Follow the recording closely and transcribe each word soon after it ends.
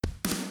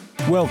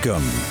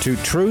Welcome to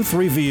Truth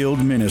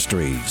Revealed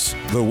Ministries,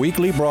 the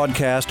weekly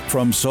broadcast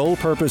from Soul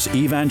Purpose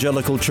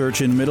Evangelical Church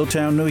in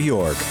Middletown, New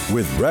York,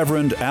 with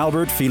Reverend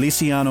Albert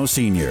Feliciano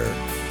Sr.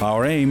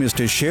 Our aim is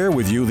to share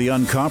with you the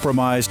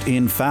uncompromised,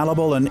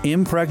 infallible, and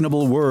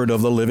impregnable Word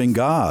of the living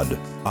God.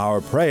 Our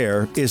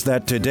prayer is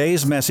that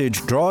today's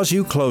message draws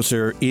you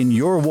closer in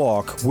your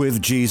walk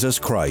with Jesus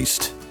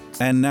Christ.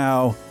 And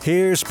now,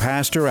 here's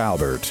Pastor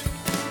Albert.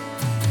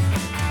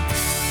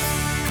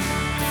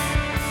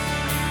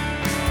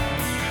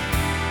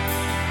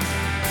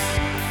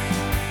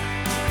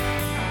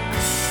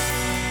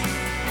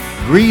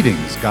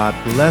 Greetings. God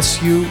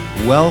bless you.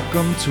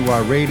 Welcome to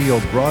our radio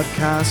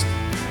broadcast.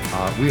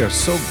 We are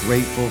so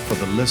grateful for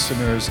the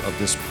listeners of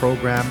this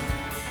program.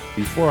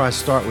 Before I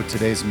start with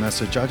today's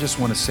message, I just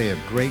want to say a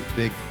great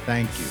big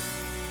thank you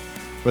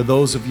for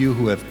those of you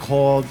who have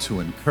called to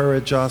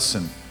encourage us,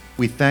 and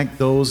we thank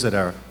those that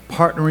are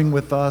partnering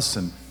with us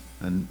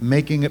and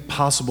making it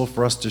possible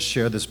for us to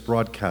share this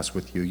broadcast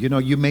with you. You know,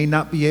 you may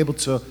not be able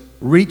to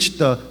reach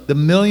the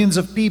millions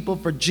of people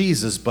for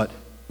Jesus, but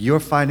your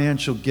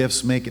financial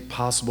gifts make it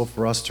possible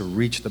for us to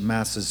reach the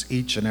masses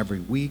each and every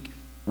week.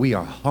 We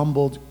are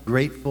humbled,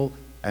 grateful,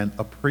 and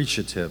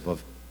appreciative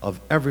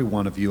of every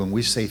one of you, and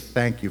we say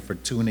thank you for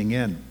tuning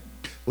in.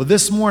 Well,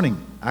 this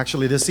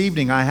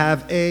evening, I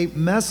have a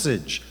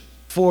message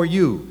for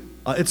you.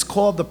 It's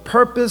called The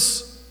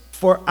Purpose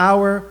for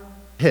Our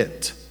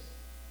Pit.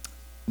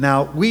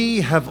 Now,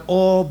 we have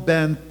all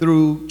been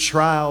through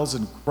trials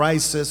and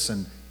crisis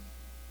and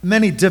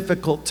many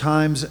difficult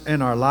times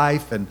in our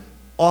life, and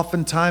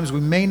oftentimes we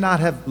may not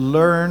have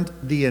learned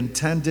the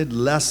intended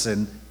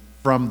lesson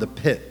from the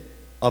pit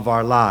of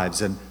our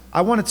lives. And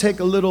I want to take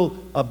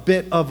a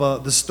bit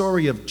of the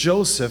story of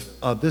Joseph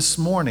this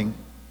morning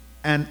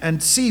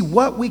and see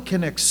what we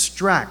can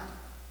extract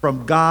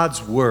from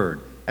God's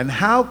word, and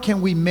how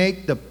can we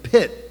make the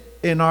pit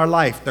in our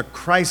life, the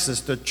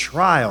crisis, the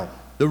trial,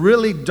 the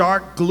really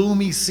dark,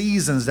 gloomy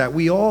seasons that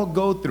we all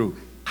go through,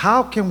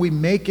 how can we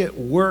make it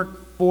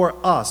work for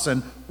us?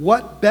 And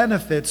what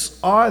benefits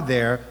are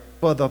there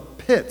for the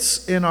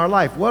pits in our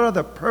life? What are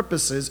the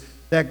purposes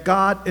that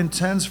God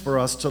intends for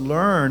us to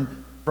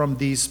learn from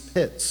these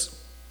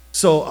pits?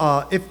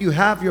 So if you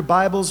have your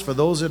Bibles, for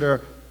those that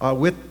are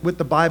with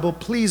the Bible,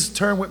 please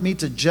turn with me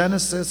to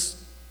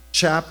Genesis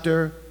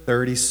chapter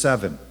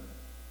 37.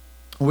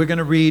 We're going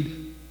to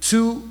read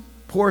two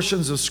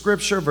portions of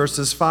Scripture,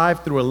 verses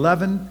 5 through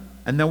 11,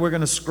 and then we're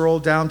going to scroll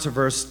down to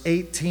verse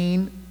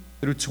 18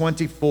 through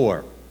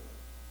 24.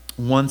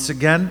 Once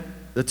again,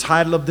 the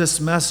title of this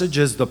message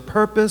is The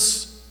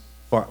Purpose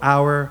for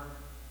Our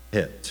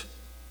Pit.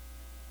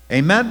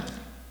 Amen?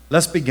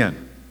 Let's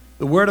begin.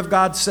 The Word of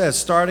God says,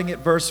 starting at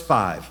verse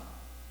 5,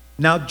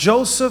 "Now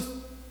Joseph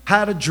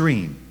had a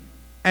dream,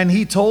 and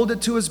he told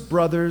it to his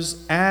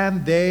brothers,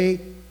 and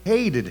they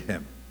hated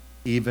him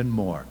even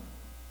more.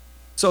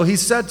 So he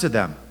said to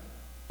them,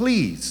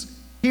 'Please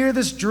hear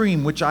this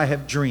dream which I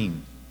have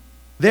dreamed.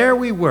 There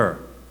we were,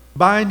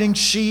 binding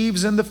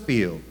sheaves in the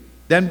field.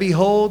 Then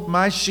behold,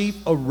 my sheep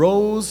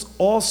arose,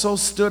 also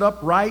stood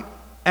upright,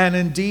 and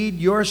indeed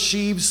your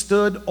sheaves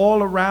stood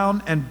all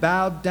around and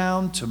bowed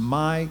down to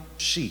my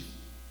sheep.'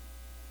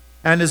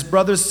 And his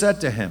brothers said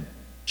to him,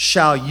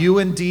 'Shall you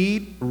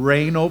indeed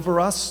reign over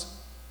us?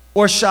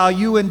 Or shall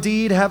you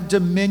indeed have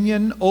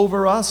dominion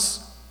over us?'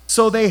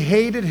 So they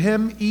hated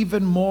him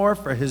even more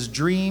for his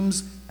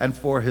dreams and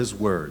for his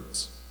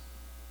words.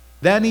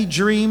 Then he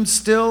dreamed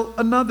still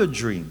another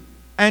dream,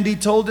 and he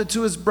told it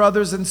to his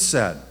brothers and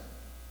said,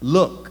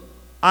 'Look,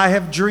 I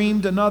have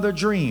dreamed another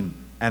dream,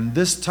 and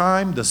this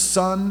time the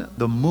sun,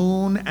 the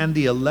moon, and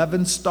the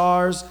 11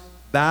 stars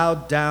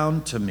bowed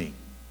down to me.'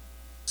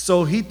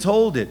 So he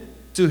told it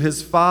to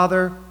his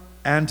father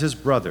and his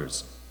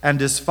brothers, and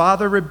his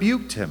father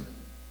rebuked him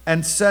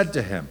and said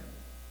to him,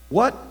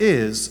 'What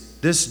is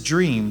this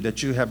dream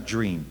that you have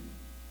dreamed?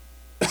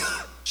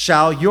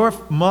 Shall your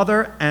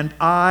mother and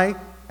I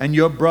and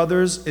your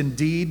brothers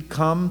indeed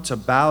come to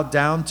bow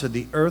down to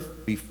the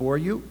earth before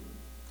you?'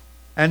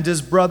 And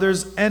his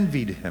brothers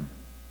envied him,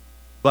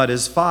 but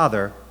his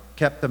father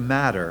kept the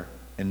matter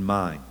in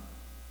mind."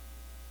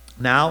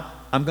 Now,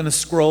 I'm going to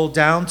scroll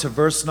down to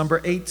verse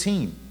number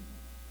 18.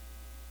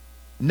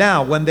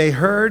 Now when they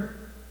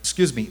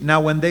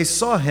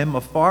saw him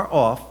afar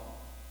off,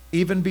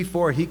 even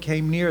before he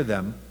came near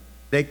them,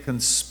 they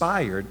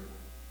conspired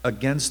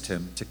against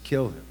him to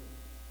kill him.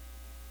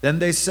 Then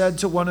they said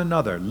to one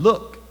another,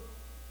 "Look,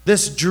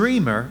 this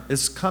dreamer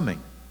is coming.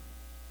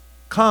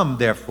 Come,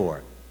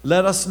 therefore,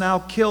 let us now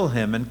kill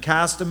him and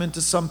cast him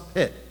into some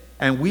pit,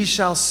 and we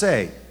shall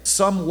say,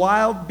 'Some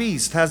wild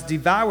beast has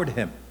devoured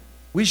him.'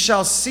 We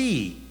shall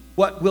see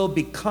what will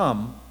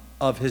become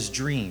of his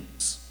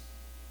dreams."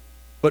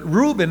 But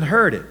Reuben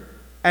heard it,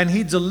 and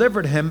he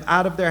delivered him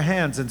out of their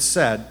hands and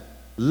said,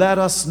 "Let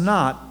us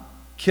not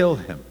kill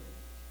him."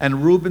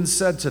 And Reuben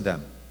said to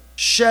them,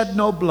 "Shed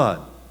no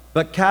blood,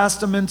 but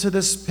cast him into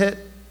this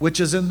pit which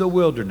is in the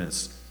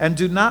wilderness, and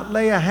do not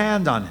lay a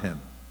hand on him,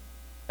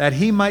 that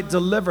he might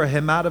deliver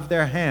him out of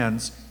their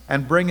hands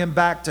and bring him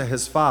back to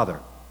his father.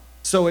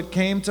 So it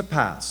came to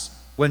pass,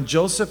 when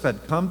Joseph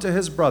had come to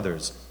his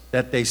brothers,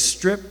 that they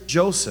stripped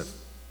Joseph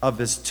of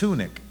his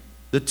tunic,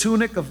 the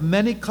tunic of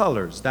many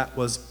colors that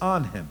was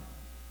on him.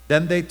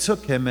 Then they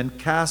took him and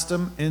cast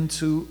him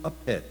into a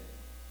pit,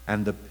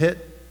 and the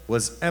pit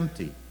was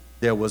empty.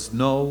 There was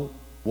no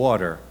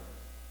water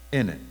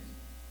in it.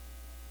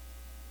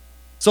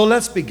 So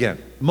let's begin.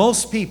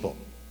 Most people,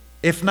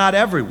 if not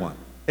everyone,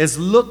 is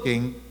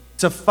looking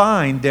to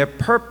find their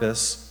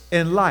purpose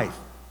in life.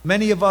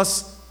 Many of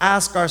us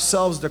ask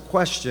ourselves the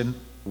question,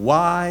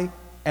 why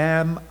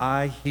am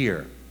I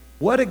here?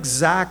 What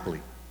exactly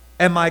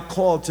am I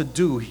called to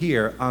do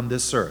here on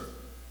this earth?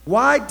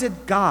 Why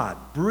did God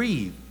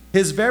breathe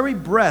His very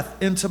breath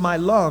into my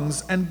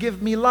lungs and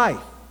give me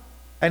life?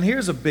 And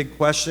here's a big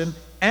question.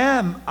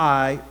 Am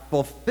I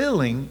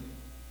fulfilling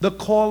the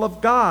call of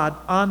God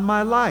on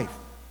my life?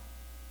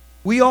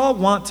 We all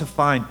want to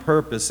find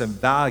purpose and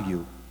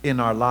value in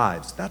our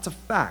lives. That's a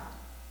fact.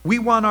 We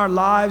want our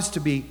lives to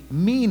be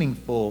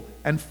meaningful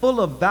and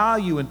full of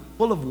value and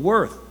full of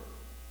worth.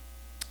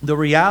 The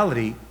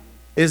reality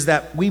is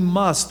that we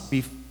must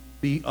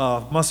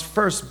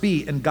first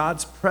be in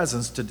God's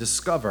presence to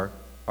discover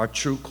our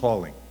true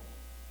calling.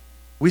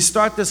 We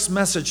start this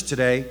message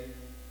today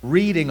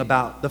reading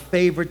about the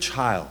favorite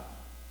child,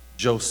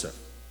 Joseph.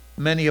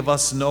 Many of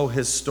us know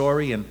his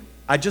story, and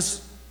I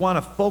just want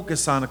to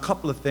focus on a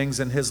couple of things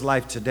in his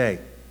life today.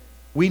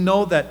 We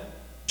know that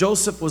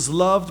Joseph was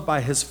loved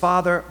by his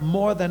father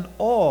more than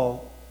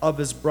all of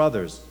his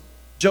brothers.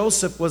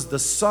 Joseph was the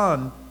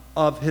son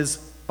of his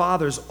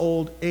father's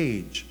old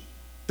age.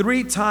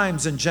 3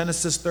 times in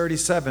Genesis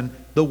 37,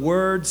 the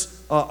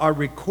words are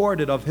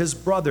recorded of his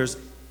brothers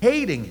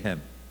hating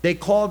him. They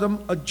called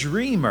him a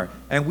dreamer,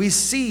 and we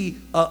see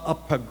a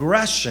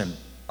progression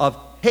of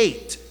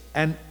hate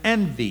and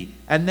envy,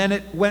 and then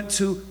it went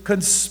to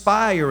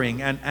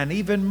conspiring and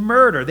even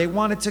murder. They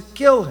wanted to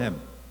kill him.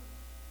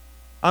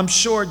 I'm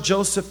sure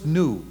Joseph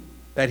knew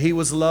that he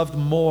was loved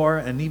more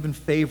and even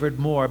favored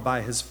more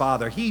by his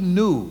father. He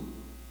knew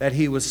that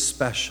he was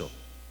special.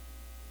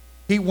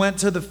 He went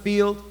to the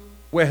field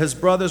where his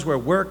brothers were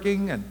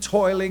working and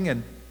toiling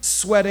and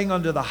sweating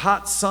under the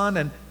hot sun,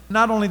 and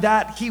not only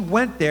that, he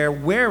went there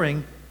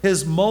wearing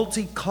his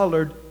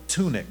multicolored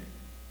tunic.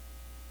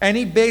 And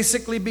he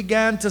basically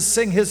began to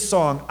sing his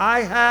song.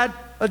 I had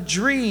a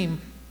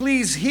dream.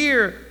 Please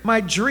hear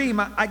my dream.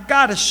 I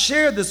got to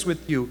share this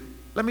with you.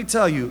 Let me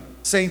tell you,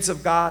 saints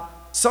of God,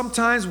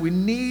 sometimes we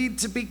need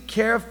to be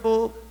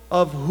careful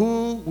of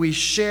who we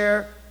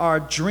share our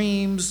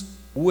dreams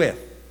with.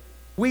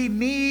 We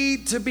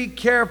need to be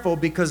careful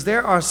because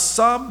there are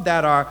some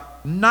that are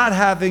not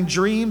having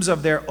dreams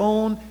of their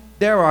own.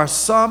 There are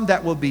some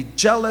that will be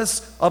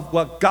jealous of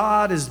what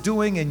God is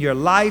doing in your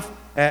life.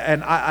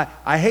 And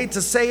I hate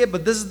to say it,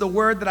 but this is the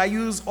word that I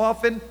use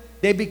often.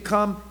 They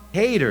become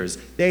haters.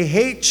 They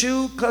hate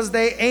you because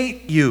they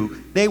ain't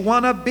you. They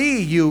want to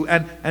be you.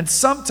 And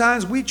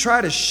sometimes we try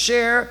to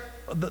share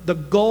the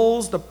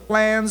goals, the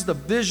plans, the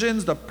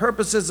visions, the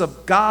purposes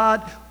of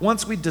God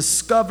once we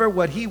discover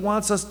what He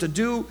wants us to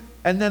do.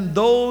 And then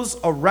those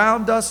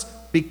around us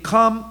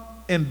become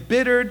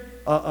embittered,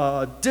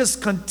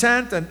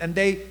 discontent, and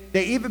they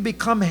even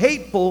become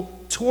hateful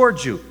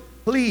towards you.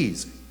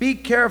 Please be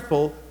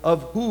careful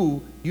of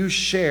who you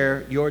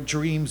share your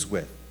dreams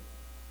with.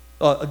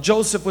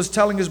 Joseph was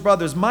telling his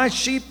brothers, my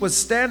sheep was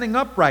standing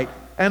upright,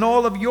 and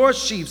all of your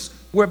sheep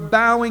were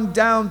bowing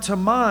down to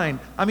mine.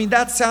 I mean,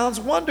 that sounds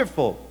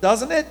wonderful,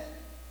 doesn't it?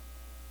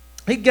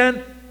 He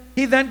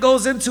then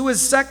goes into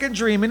his second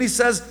dream, and he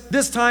says,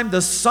 this time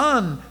the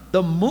sun,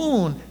 the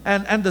moon,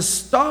 and the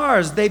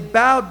stars, they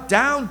bowed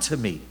down to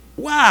me.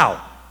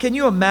 Wow! Can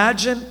you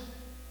imagine?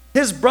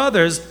 His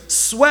brothers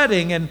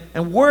sweating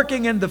and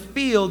working in the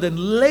field and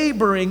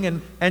laboring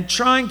and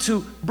trying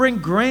to bring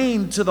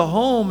grain to the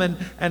home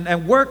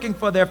and working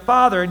for their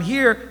father. And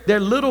here, their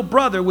little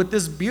brother with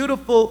this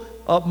beautiful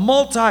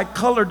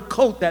multicolored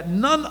coat that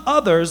none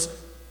others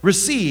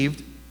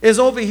received is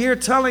over here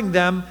telling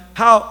them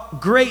how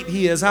great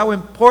he is, how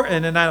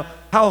important, and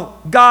how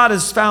God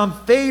has found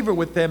favor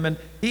with him. And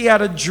he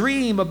had a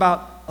dream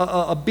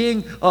about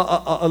being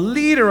a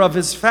leader of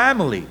his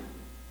family.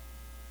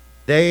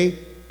 They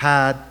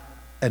had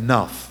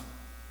enough.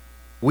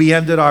 We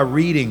ended our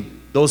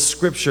reading those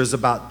scriptures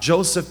about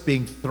Joseph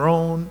being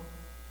thrown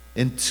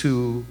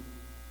into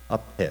a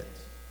pit.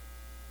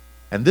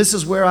 And this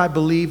is where I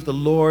believe the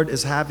Lord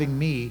is having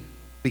me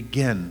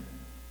begin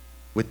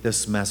with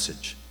this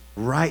message.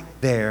 Right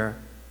there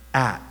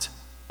at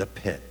the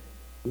pit.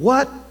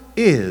 What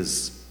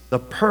is the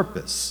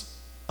purpose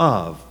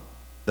of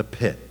the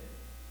pit?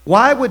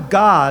 Why would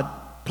God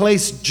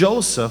place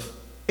Joseph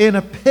in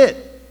a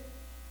pit?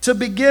 To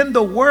begin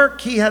the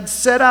work He had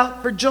set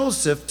out for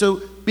Joseph,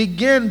 to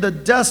begin the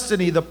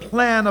destiny, the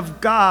plan of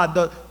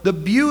God, the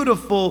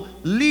beautiful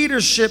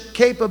leadership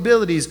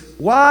capabilities.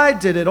 Why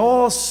did it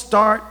all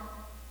start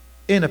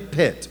in a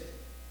pit?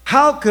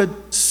 How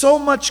could so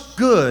much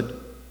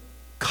good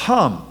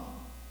come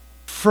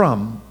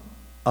from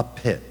a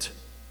pit?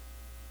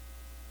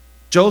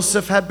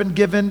 Joseph had been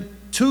given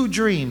 2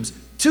 dreams,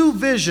 2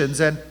 visions,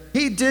 and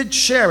he did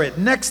share it.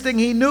 Next thing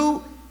he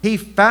knew, he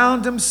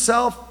found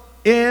himself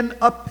in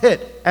a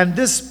pit. And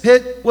this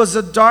pit was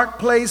a dark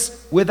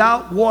place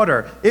without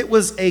water. It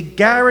was a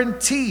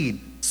guaranteed,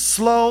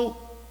 slow,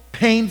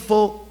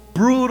 painful,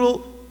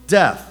 brutal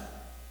death.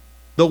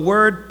 The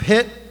word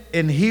pit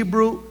in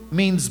Hebrew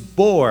means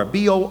bor,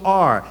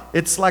 B-O-R.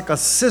 It's like a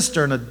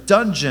cistern, a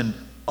dungeon,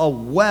 a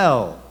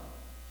well.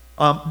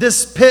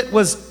 This pit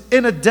was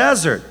in a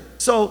desert,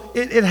 so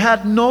it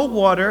had no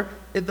water.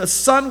 The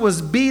sun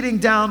was beating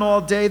down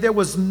all day. There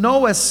was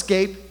no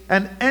escape,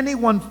 and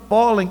anyone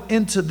falling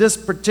into this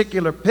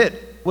particular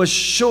pit was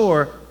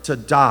sure to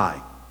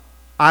die.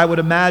 I would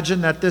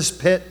imagine that this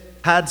pit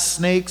had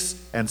snakes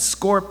and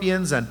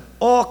scorpions and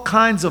all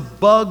kinds of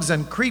bugs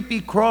and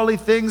creepy crawly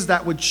things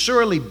that would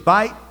surely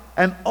bite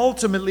and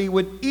ultimately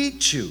would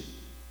eat you.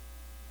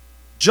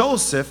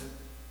 Joseph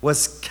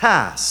was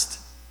cast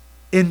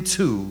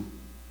into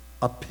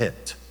a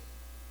pit.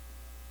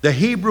 The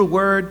Hebrew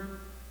word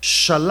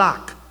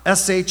shalak,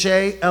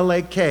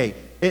 S-H-A-L-A-K,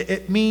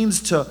 it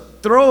means to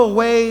throw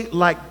away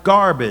like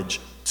garbage,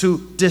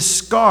 to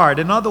discard.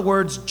 In other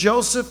words,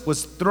 Joseph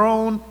was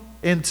thrown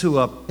into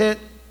a pit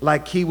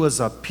like he was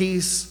a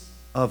piece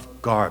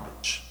of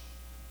garbage.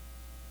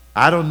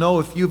 I don't know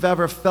if you've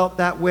ever felt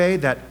that way,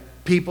 that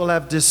people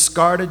have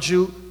discarded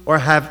you or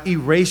have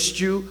erased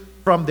you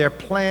from their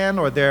plan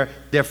or their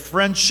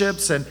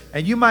friendships, and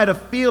you might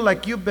have feel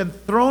like you've been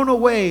thrown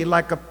away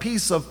like a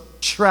piece of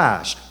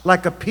trash,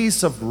 like a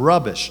piece of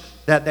rubbish,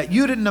 that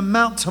you didn't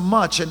amount to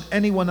much in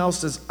anyone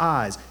else's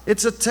eyes.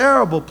 It's a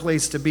terrible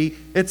place to be.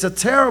 It's a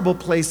terrible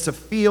place to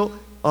feel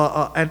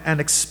and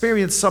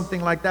experience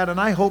something like that, and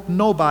I hope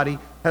nobody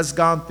has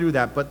gone through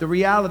that. But the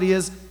reality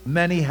is,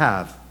 many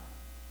have.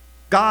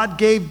 God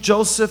gave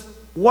Joseph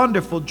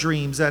wonderful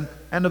dreams and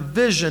a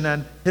vision,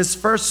 and his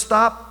first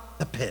stop,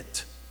 the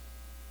pit.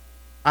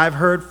 I've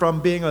heard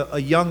from being a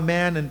young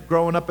man and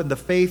growing up in the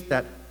faith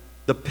that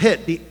the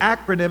pit, the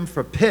acronym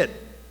for pit,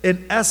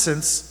 in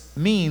essence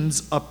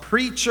means a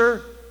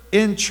preacher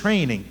in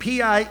training.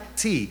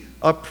 P-I-T,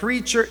 a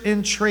preacher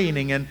in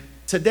training. And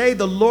today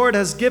the Lord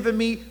has given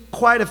me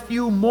quite a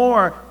few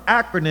more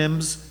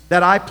acronyms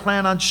that I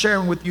plan on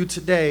sharing with you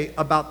today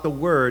about the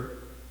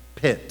word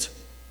pit.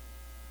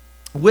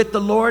 With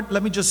the Lord,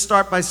 let me just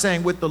start by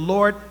saying, with the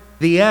Lord,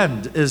 the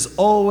end is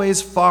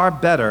always far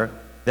better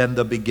than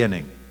the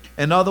beginning.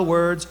 In other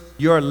words,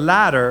 your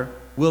latter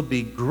will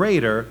be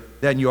greater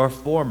than your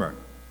former.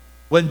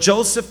 When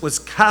Joseph was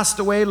cast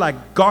away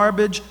like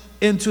garbage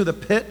into the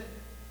pit,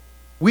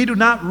 we do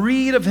not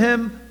read of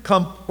him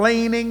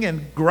complaining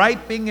and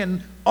griping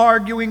and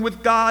arguing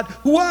with God.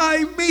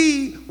 Why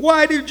me?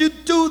 Why did you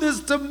do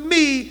this to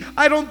me?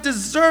 I don't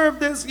deserve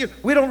this.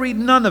 We don't read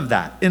none of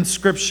that in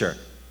Scripture.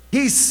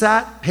 He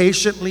sat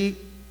patiently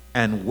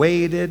and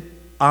waited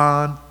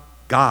on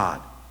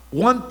God.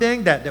 One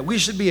thing that we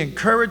should be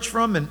encouraged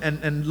from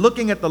and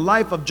looking at the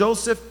life of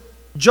Joseph,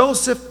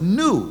 Joseph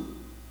knew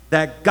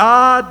that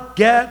God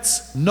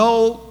gets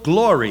no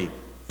glory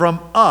from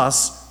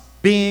us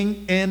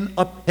being in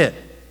a pit.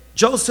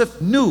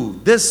 Joseph knew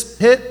this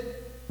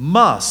pit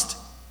must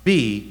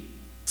be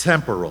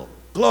temporal.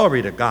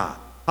 Glory to God.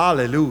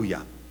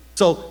 Hallelujah.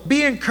 So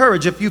be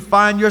encouraged if you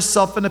find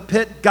yourself in a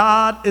pit.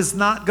 God is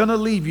not going to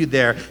leave you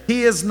there.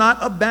 He has not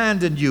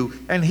abandoned you,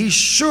 and he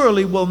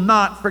surely will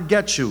not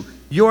forget you.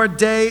 Your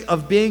day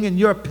of being in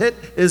your pit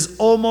is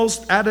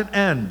almost at an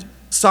end.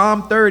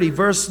 Psalm 30,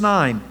 verse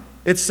 9,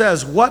 it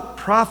says, "What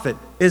profit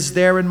is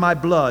there in my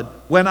blood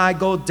when I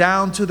go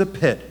down to the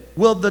pit?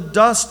 Will the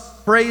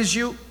dust praise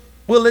you?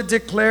 Will it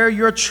declare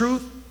your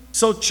truth?"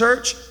 So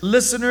church,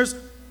 listeners,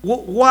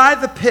 why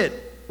the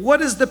pit?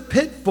 What is the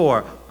pit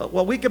for?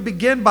 Well, we can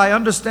begin by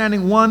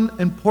understanding one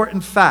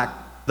important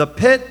fact. The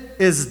pit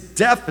is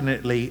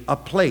definitely a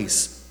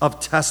place of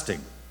testing,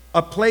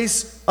 a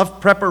place of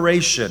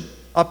preparation,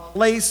 a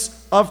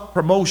place of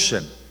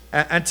promotion.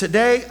 And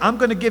today, I'm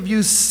going to give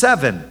you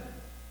 7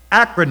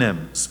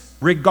 acronyms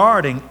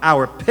regarding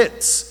our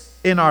pits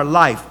in our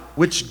life,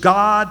 which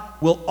God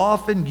will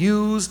often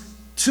use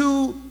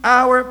to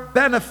our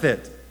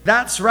benefit.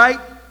 That's right.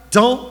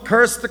 Don't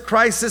curse the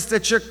crisis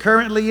that you're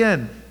currently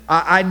in.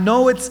 I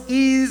know it's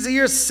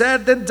easier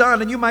said than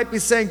done, and you might be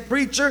saying,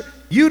 "Preacher,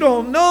 you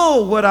don't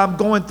know what I'm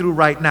going through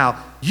right now.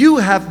 You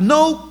have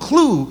no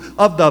clue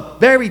of the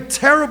very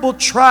terrible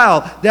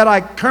trial that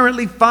I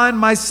currently find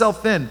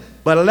myself in."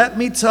 But let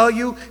me tell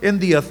you, in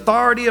the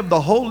authority of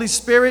the Holy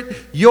Spirit,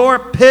 your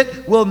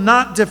pit will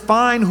not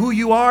define who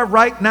you are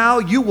right now.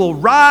 You will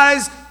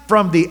rise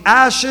from the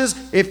ashes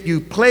if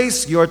you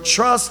place your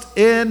trust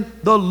in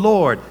the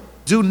Lord.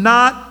 Do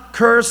not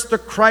curse the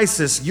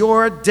crisis.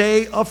 Your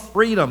day of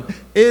freedom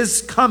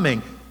is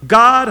coming.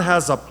 God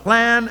has a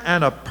plan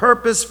and a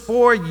purpose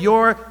for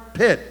your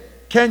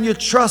pit. Can you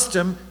trust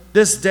him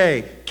this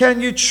day?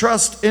 Can you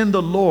trust in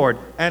the Lord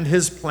and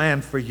his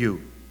plan for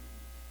you?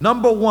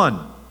 Number 1,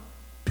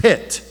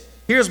 pit.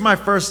 Here's my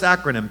first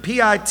acronym,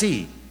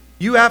 P-I-T.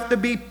 You have to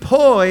be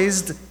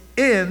poised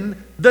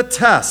in the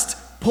test.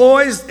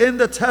 Poised in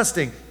the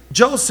testing.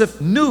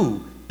 Joseph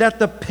knew that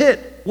the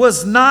pit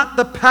was not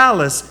the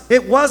palace.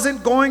 It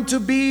wasn't going to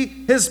be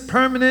his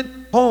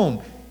permanent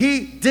home.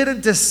 He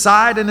didn't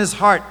decide in his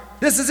heart,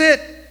 this is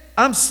it,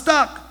 I'm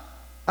stuck.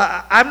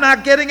 I'm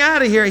not getting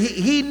out of here.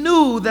 He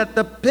knew that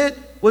the pit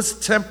was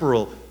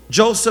temporal.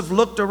 Joseph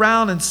looked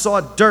around and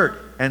saw dirt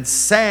and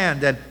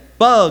sand and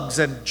bugs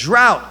and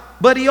drought,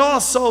 but he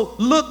also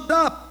looked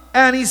up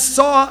and he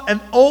saw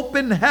an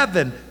open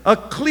heaven, a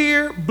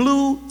clear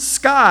blue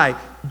sky.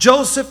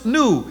 Joseph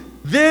knew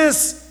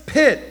this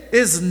pit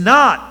is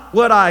not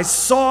what I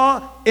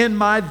saw in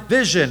my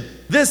vision.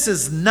 This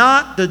is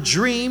not the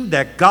dream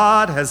that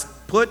God has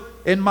put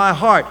in my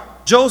heart.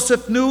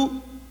 Joseph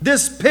knew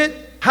this pit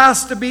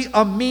has to be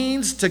a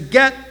means to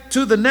get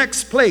to the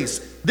next place.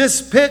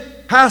 This pit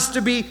has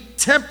to be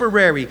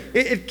temporary.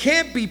 It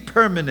can't be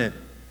permanent.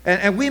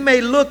 And we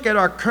may look at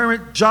our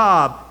current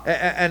job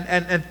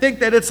and think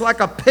that it's like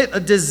a pit, a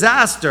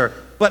disaster.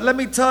 But let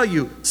me tell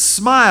you,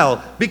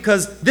 smile,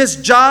 because this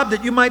job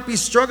that you might be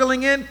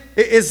struggling in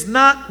is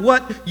not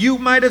what you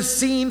might have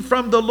seen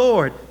from the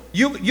Lord.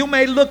 You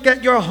may look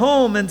at your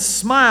home and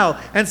smile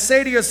and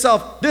say to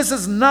yourself, this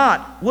is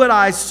not what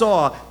I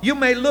saw. You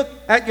may look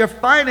at your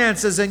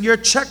finances and your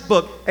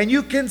checkbook and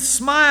you can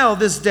smile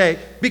this day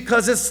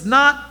because it's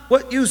not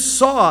what you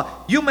saw.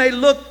 You may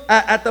look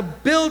at the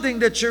building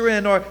that you're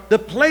in or the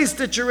place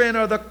that you're in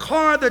or the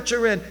car that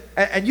you're in,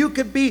 and you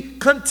can be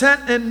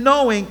content in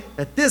knowing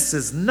that this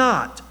is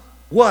not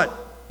what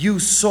you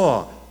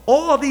saw.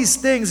 All these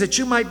things that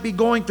you might be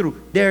going through,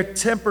 they're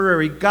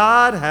temporary.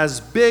 God has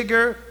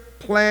bigger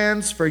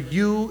plans for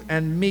you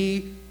and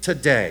me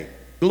today.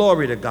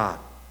 Glory to God.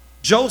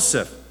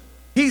 Joseph,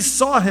 he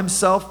saw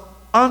himself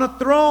on a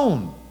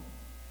throne.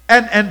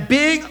 And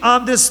being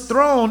on this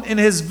throne in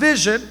his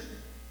vision,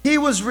 he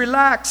was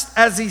relaxed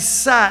as he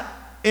sat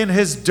in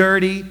his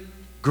dirty,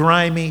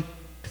 grimy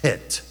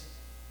pit.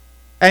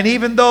 And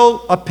even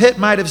though a pit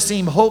might have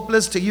seemed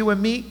hopeless to you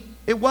and me,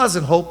 it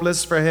wasn't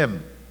hopeless for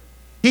him.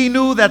 He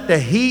knew that the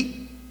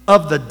heat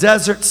of the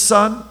desert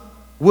sun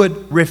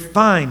would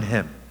refine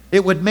him.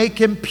 It would make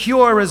him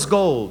pure as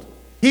gold.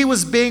 He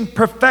was being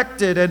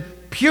perfected and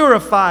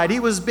purified.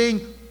 He was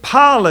being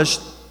polished,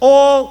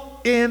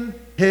 all in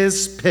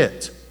his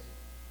pit.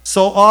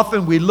 So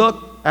often we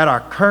look at our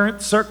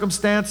current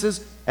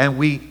circumstances and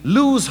we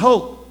lose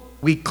hope.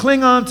 We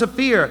cling on to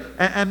fear,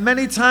 and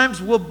many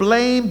times we'll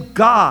blame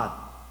God.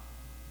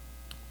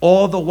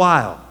 All the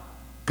while,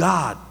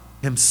 God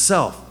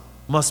himself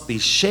must be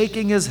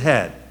shaking his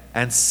head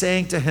and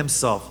saying to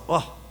himself,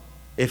 oh,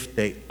 if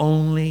they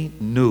only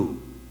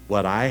knew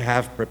what I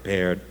have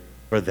prepared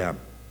for them.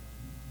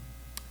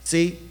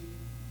 See,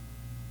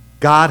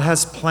 God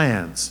has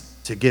plans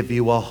to give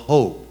you a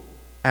hope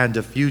and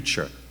a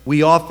future.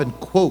 We often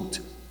quote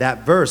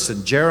that verse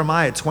in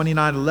Jeremiah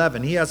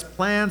 29:11. He has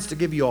plans to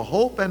give you a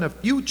hope and a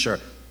future,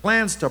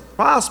 plans to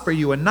prosper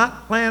you and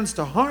not plans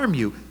to harm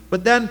you.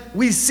 But then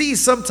we see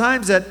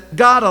sometimes that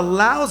God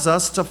allows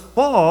us to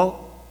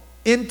fall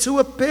into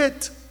a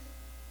pit.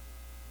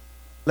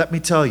 Let me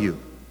tell you,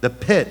 the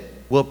pit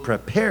will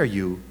prepare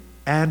you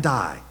and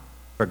I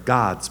for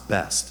God's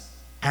best.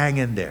 Hang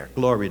in there.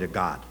 Glory to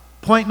God.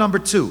 Point number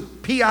 2,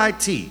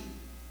 PIT.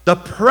 The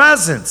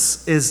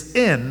presence is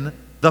in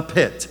the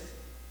pit.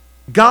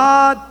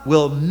 God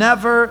will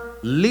never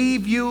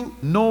leave you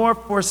nor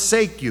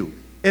forsake you.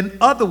 In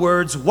other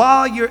words,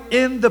 while you're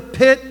in the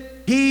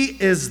pit, he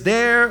is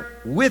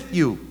there with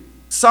you.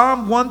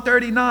 Psalm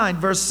 139,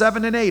 verse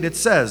 7 and 8, it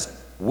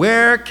says,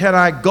 where can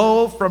I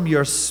go from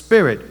your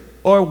spirit?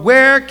 Or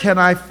where can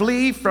I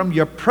flee from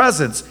your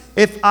presence?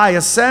 If I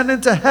ascend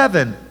into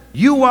heaven,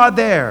 you are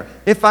there.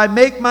 If I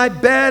make my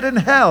bed in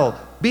hell,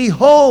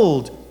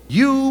 behold,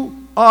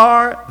 you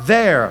are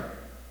there.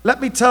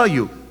 Let me tell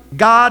you,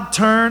 God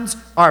turns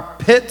our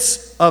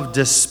pits of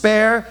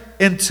despair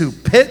into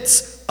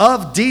pits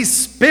of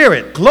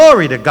spirit.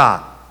 Glory to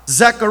God.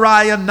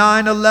 Zechariah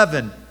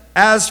 9:11.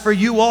 As for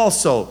you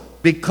also,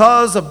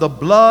 because of the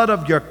blood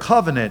of your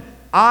covenant,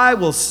 I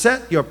will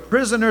set your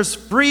prisoners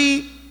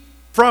free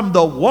from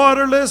the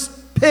waterless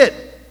pit.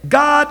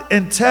 God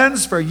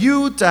intends for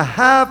you to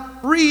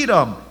have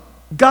freedom.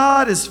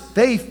 God is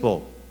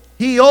faithful.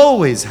 He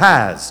always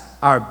has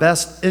our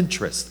best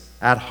interest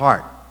at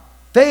heart.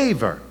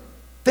 Favor,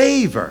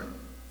 favor,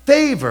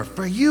 favor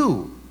for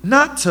you,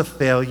 not to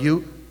fail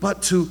you,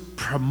 but to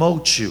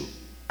promote you.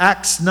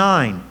 Acts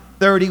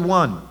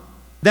 9:31.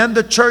 Then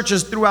the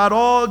churches throughout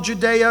all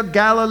Judea,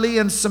 Galilee,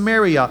 and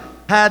Samaria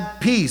had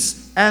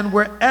peace and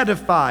were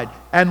edified,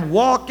 and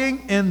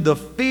walking in the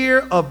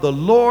fear of the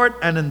Lord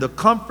and in the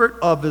comfort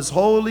of his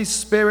Holy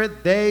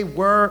Spirit, they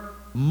were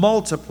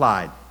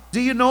multiplied. Do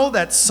you know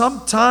that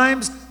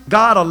sometimes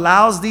God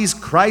allows these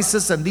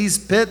crises and these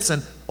pits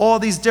and all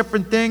these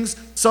different things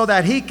so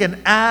that he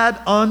can add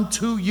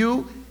unto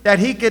you? That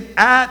he can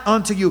add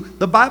unto you.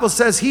 The Bible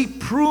says he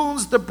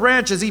prunes the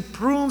branches, he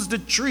prunes the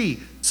tree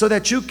so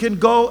that you can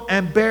go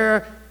and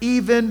bear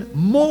even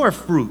more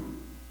fruit.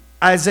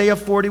 Isaiah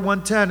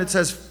 41:10, it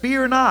says,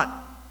 fear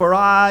not, for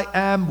I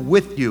am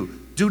with you.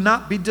 Do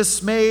not be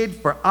dismayed,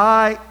 for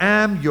I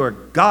am your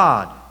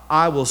God.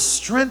 I will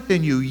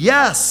strengthen you.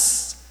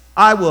 Yes,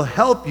 I will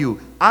help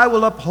you. I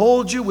will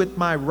uphold you with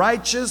my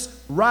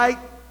righteous right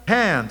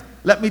hand.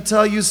 Let me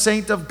tell you,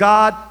 saint of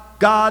God,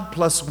 God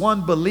plus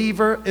one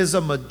believer is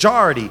a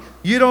majority.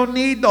 You don't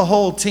need the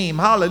whole team.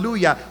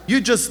 Hallelujah.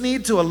 You just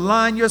need to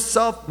align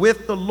yourself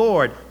with the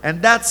Lord,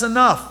 and that's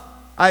enough.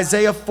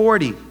 Isaiah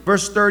 40,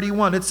 verse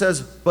 31, it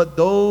says, but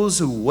those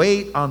who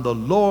wait on the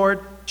Lord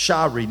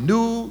shall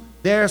renew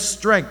their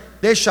strength.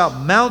 They shall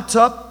mount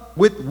up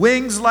with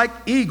wings like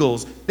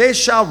eagles. They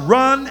shall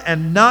run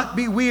and not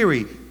be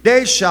weary.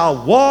 They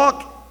shall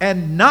walk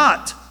and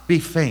not be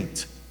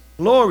faint.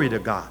 Glory to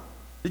God.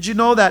 Did you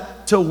know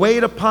that to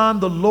wait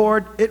upon the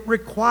Lord, it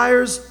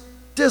requires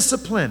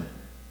discipline,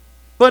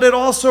 but it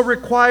also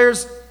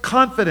requires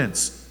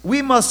confidence.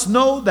 We must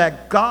know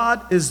that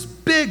God is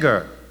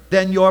bigger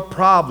than your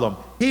problem.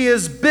 He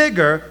is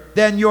bigger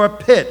than your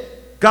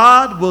pit.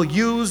 God will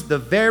use the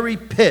very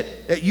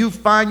pit that you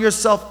find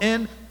yourself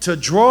in to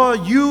draw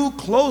you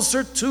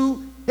closer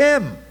to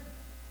Him.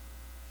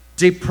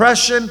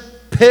 Depression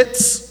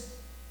pits,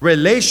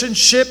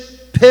 relationship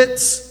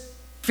pits,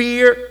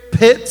 fear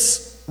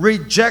pits,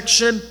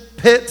 rejection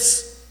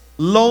pits,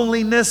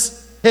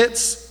 loneliness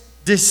pits,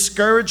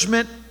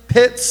 discouragement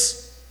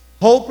pits,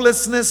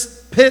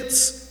 hopelessness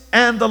pits,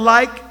 and the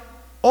like.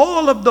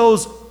 All of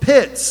those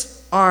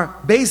pits are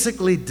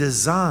basically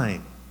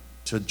designed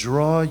to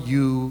draw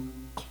you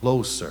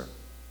closer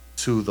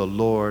to the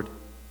Lord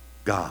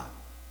God.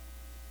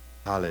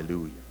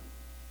 Hallelujah.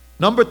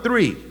 Number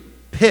 3,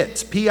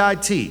 PIT,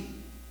 P-I-T,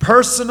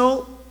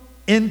 personal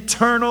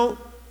internal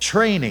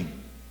training.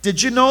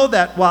 Did you know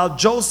that while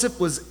Joseph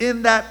was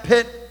in that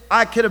pit,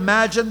 I could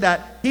imagine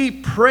that he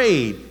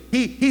prayed,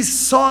 he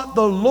sought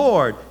the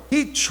Lord,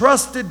 he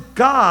trusted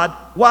God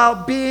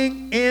while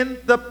being in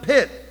the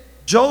pit.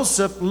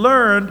 Joseph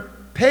learned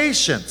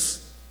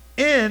patience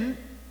in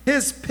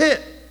his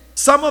pit.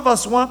 Some of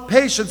us want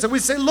patience, and we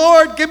say,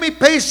 Lord, give me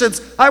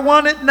patience. I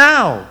want it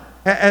now.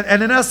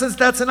 And in essence,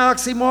 that's an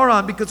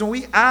oxymoron, because when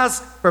we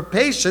ask for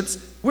patience,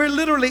 we're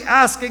literally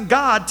asking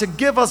God to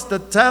give us the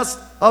test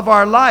of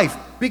our life,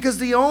 because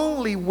the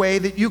only way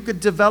that you could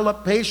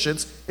develop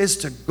patience is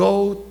to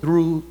go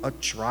through a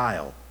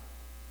trial.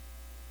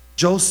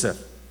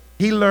 Joseph,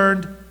 he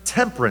learned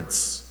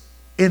temperance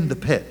in the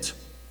pit.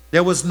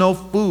 There was no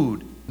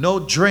food, no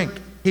drink.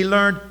 He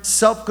learned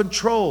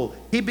self-control.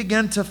 He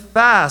began to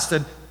fast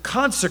and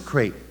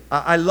consecrate.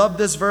 I love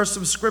this verse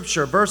of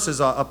scripture,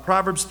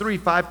 Proverbs 3,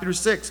 5 through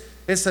 6.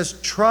 It says,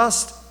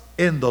 trust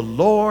in the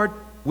Lord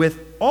with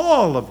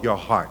all of your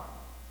heart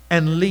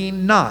and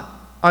lean not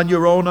on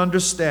your own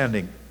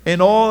understanding. In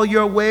all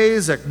your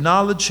ways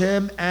acknowledge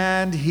Him,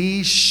 and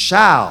He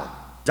shall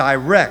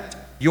direct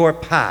your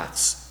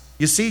paths.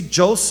 You see,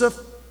 Joseph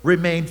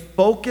remained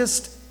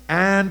focused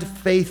and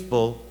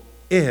faithful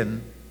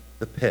in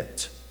the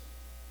pit.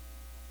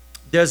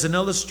 There's an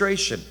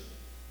illustration.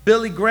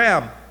 Billy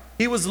Graham,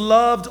 he was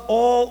loved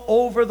all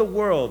over the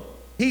world.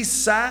 He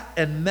sat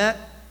and met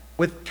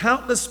with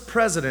countless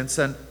presidents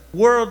and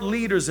world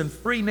leaders in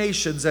free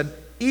nations and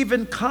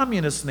even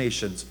communist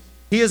nations.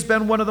 He has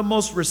been one of the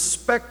most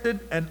respected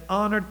and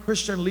honored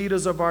Christian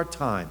leaders of our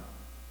time.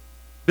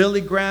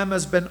 Billy Graham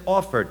has been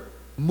offered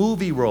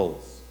movie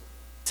roles,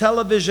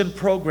 television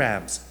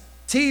programs,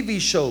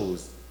 TV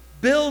shows,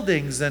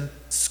 buildings and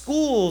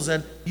schools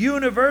and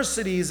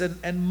universities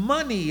and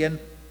money and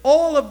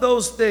all of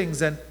those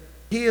things. And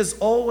he has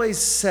always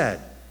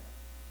said,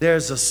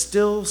 there's a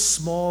still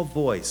small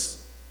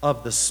voice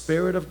of the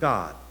Spirit of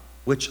God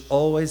which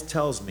always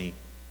tells me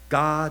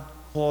God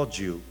called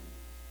you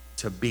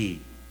to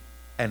be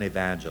an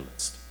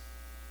evangelist.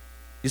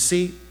 You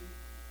see,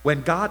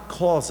 when God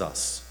calls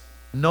us,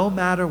 no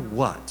matter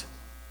what,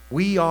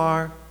 we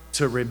are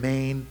to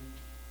remain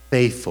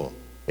faithful.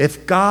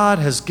 If God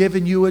has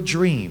given you a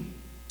dream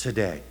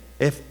today,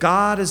 if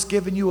God has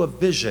given you a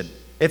vision,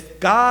 if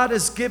God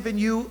has given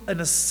you an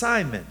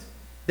assignment,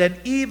 then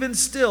even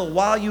still,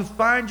 while you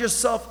find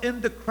yourself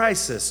in the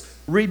crisis,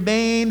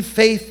 remain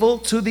faithful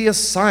to the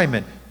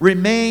assignment.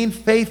 Remain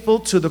faithful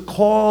to the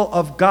call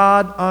of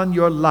God on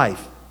your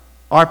life.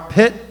 Our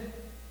pit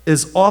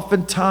is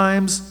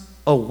oftentimes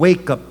a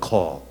wake-up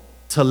call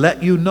to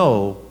let you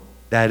know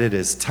that it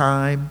is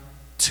time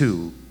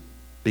to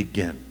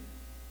begin.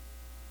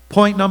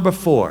 Point number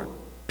 4,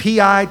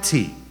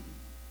 PIT,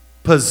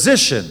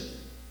 position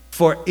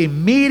for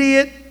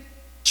immediate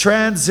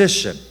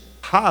transition.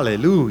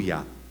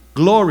 Hallelujah.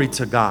 Glory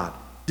to God.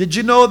 Did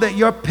you know that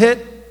your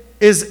pit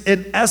is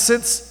in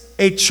essence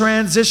a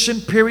transition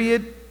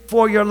period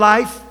for your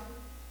life?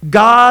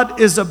 God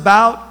is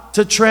about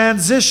to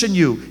transition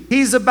you.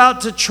 He's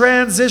about to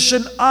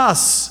transition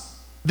us.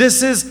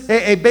 This is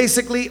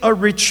basically a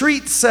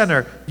retreat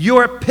center.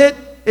 Your pit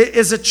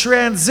is a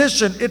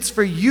transition. It's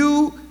for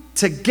you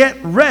to get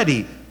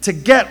ready, to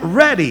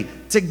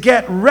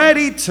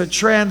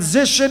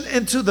transition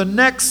into the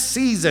next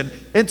season,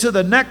 into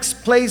the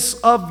next place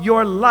of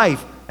your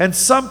life. And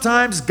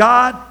sometimes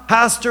God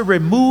has to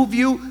remove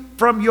you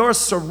from your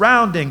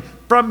surrounding,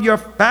 from your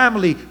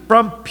family,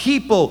 from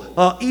people,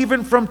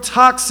 even from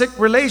toxic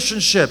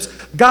relationships.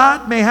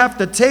 God may have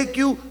to take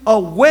you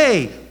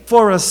away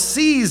for a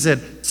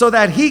season so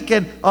that he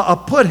can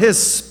put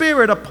his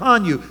spirit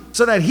upon you,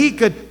 so that he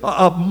could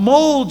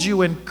mold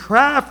you and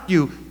craft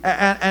you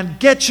and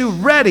get you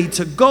ready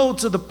to go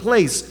to the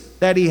place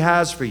that he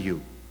has for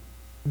you.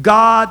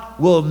 God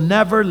will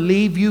never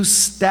leave you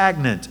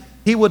stagnant.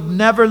 He would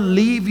never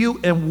leave you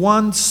in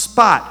one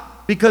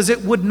spot, because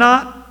it would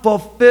not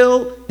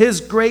fulfill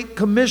his great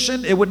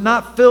commission. It would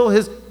not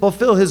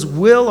fulfill his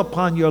will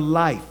upon your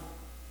life.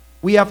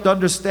 We have to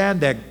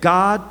understand that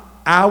God,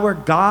 our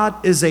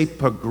God, is a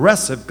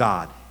progressive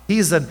God.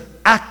 He's an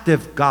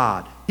active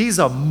God. He's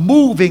a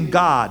moving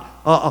God,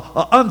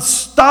 an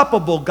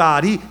unstoppable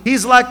God.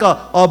 He's like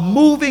a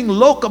moving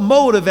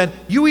locomotive, and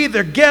you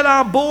either get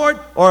on board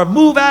or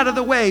move out of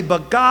the way.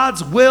 But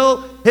God's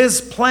will,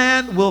 his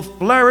plan will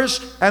flourish,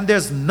 and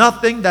there's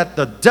nothing that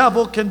the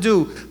devil can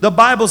do. The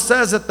Bible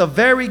says that the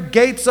very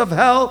gates of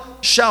hell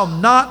shall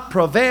not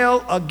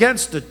prevail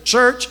against the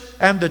church.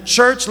 And the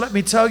church, let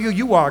me tell you,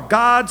 you are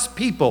God's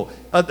people.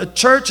 The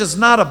church is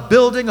not a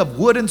building of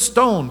wood and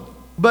stone,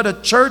 but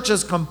a church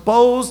is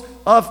composed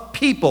of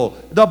people,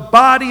 the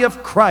body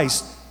of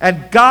Christ.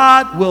 And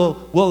God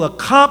will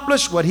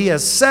accomplish what he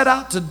has set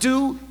out to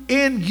do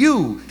in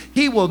you.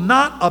 He will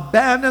not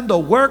abandon the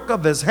work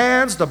of his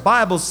hands. The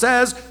Bible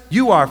says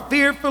you are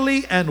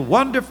fearfully and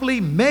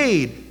wonderfully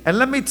made. And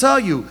let me tell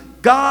you,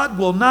 God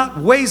will not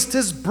waste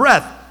his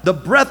breath. The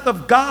breath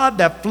of God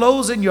that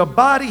flows in your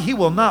body, he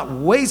will not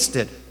waste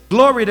it.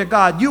 Glory to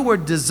God. You were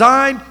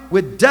designed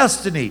with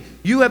destiny.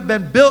 You have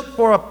been built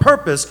for a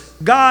purpose.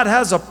 God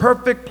has a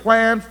perfect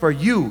plan for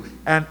you.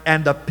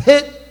 And the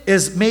pit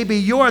is maybe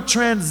your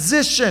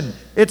transition.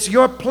 It's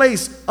your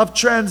place of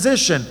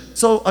transition.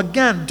 So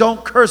again,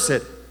 don't curse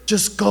it.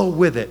 Just go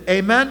with it.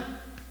 Amen?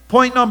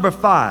 Point number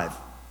 5.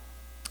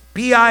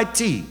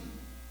 PIT.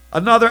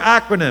 Another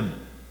acronym.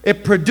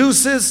 It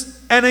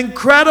produces an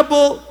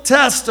incredible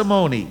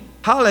testimony.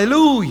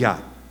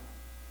 Hallelujah.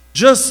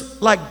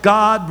 Just like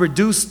God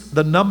reduced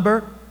the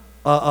number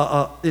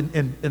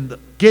in the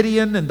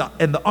Gideon, in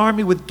the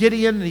army with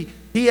Gideon,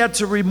 he had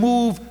to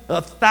remove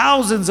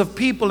thousands of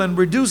people and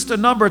reduce the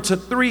number to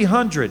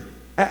 300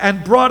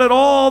 and brought it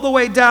all the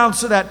way down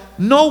so that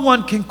no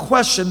one can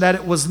question that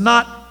it was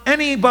not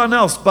anyone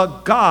else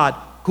but God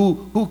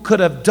who could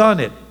have done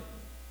it.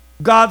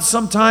 God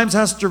sometimes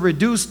has to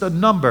reduce the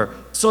number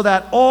so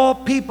that all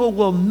people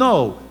will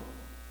know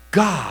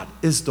God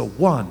is the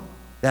one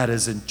that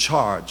is in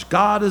charge.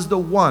 God is the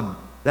one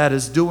that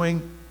is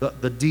doing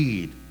the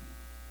deed.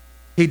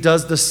 He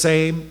does the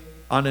same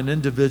on an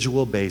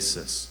individual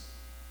basis.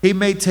 He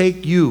may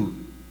take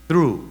you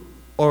through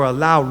or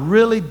allow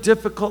really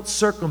difficult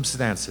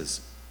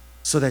circumstances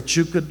so that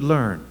you could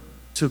learn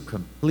to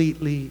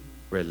completely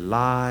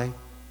rely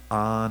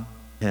on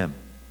him.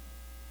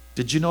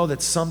 Did you know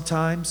that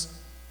sometimes,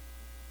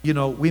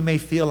 we may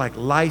feel like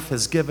life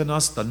has given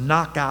us the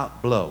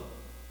knockout blow?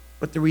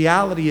 But the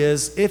reality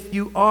is, if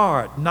you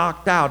are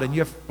knocked out and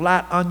you're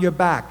flat on your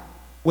back,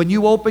 when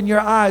you open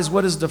your eyes,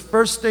 what is the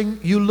first thing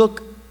you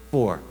look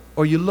for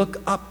or you look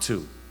up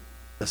to?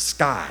 The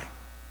sky.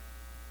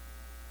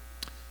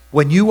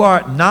 When you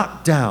are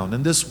knocked down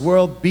and this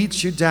world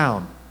beats you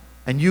down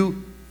and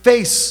you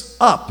face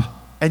up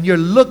and you're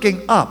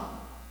looking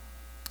up,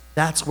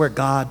 that's where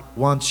God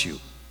wants you.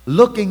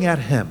 Looking at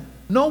him.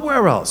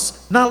 Nowhere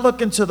else. Not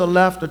looking to the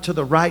left or to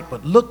the right,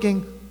 but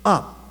looking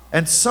up.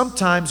 And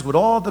sometimes with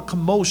all the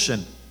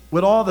commotion,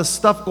 with all the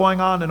stuff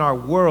going on in our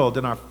world,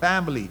 in our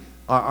family,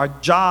 our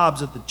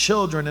jobs, with the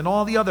children, and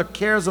all the other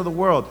cares of the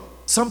world,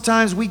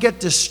 sometimes we get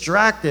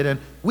distracted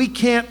and we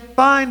can't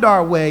find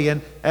our way.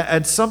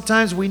 And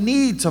sometimes we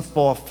need to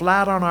fall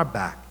flat on our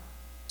back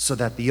so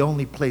that the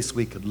only place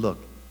we could look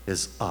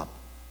is up.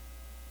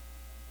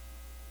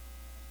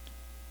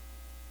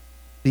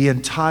 The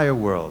entire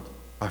world,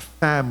 our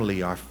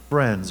family, our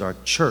friends, our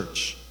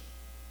church,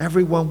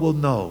 everyone will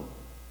know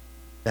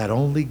that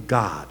only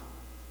God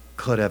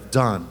could have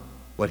done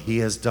what he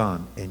has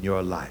done in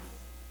your life.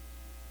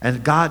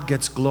 And God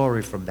gets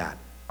glory from that.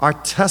 Our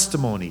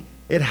testimony,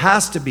 it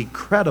has to be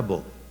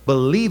credible,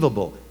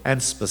 believable,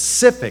 and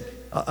specific.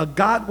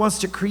 God wants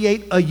to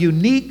create a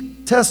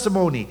unique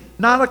testimony,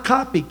 not a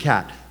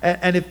copycat.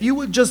 And if you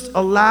would just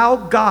allow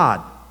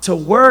God to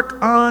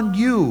work on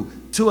you,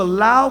 to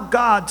allow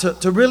God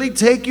to really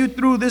take you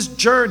through this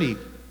journey,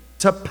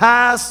 to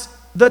pass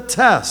the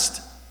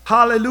test.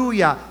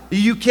 Hallelujah.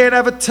 You can't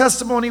have a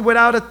testimony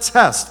without a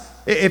test.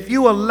 If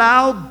you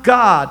allow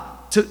God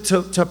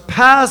to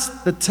pass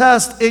the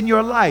test in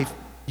your life,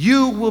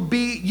 you will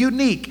be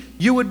unique.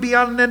 You would be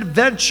on an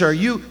adventure.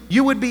 You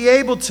would be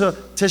able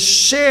to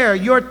share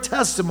your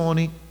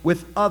testimony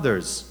with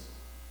others.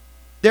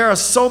 There are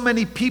so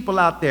many people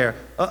out there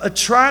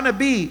trying to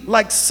be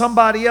like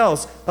somebody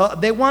else.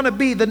 They want to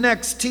be the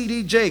next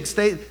T.D. Jakes.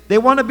 They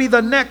want to be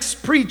the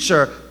next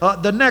preacher,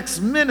 the next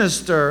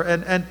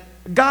minister.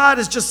 God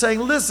is just saying,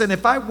 listen,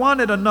 if I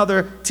wanted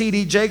another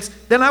T.D. Jakes,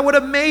 then I would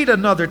have made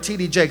another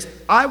T.D. Jakes.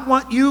 I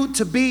want you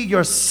to be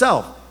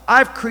yourself.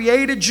 I've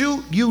created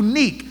you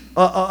unique,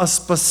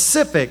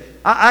 specific.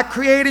 I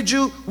created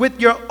you with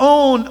your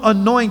own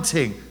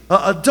anointing.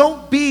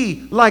 Don't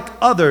be like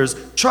others.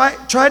 Try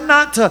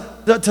not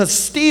to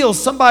steal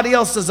somebody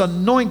else's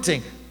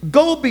anointing.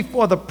 Go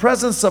before the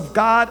presence of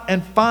God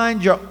and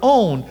find your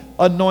own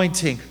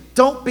anointing.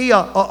 Don't be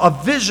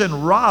a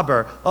vision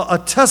robber, a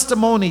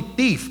testimony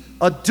thief,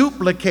 a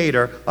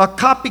duplicator, a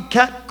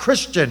copycat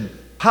Christian.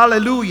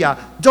 Hallelujah.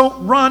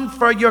 Don't run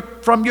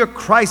from your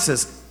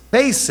crisis.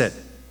 Face it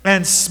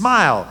and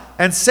smile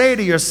and say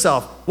to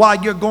yourself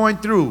while you're going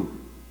through,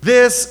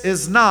 this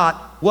is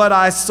not what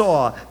I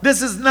saw.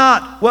 This is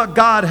not what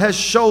God has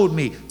showed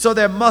me. So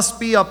there must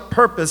be a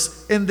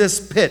purpose in this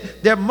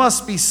pit. There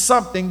must be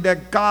something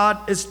that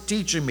God is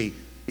teaching me.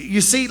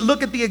 You see,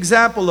 look at the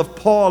example of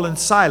Paul and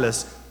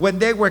Silas when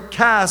they were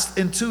cast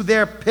into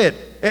their pit,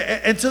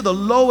 into the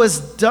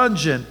lowest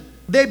dungeon.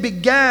 They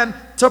began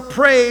to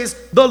praise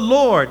the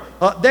Lord.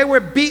 They were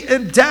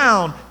beaten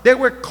down. They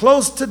were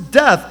close to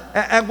death.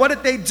 And what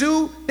did they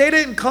do? They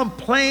didn't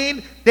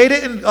complain. They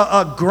didn't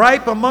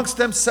gripe amongst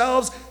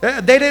themselves.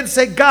 They didn't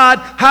say, God,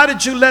 how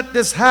did you let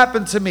this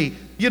happen to me?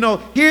 You know,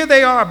 here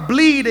they are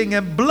bleeding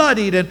and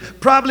bloodied and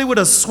probably with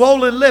a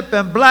swollen lip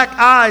and black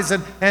eyes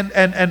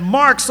and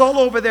marks all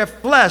over their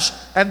flesh.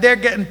 And they're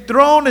getting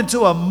thrown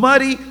into a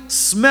muddy,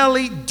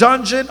 smelly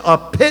dungeon, a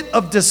pit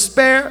of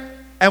despair.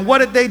 And what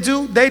did they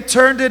do? They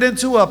turned it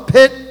into a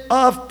pit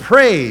of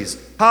praise.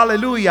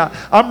 Hallelujah.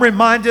 I'm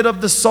reminded of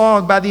the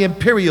song by the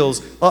Imperials,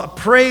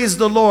 Praise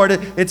the Lord.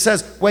 It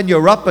says, when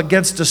you're up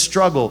against a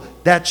struggle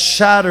that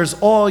shatters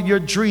all your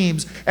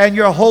dreams and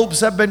your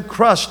hopes have been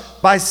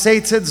crushed by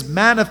Satan's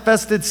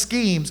manifested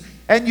schemes,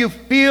 and you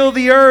feel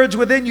the urge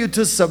within you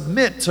to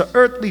submit to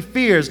earthly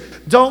fears,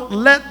 don't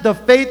let the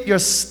faith you're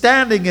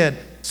standing in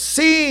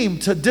seem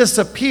to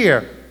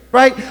disappear.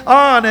 Right?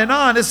 On and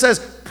on. It says,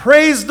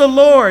 praise the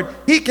Lord.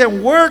 He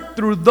can work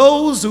through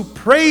those who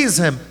praise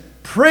him.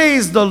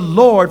 Praise the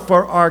Lord,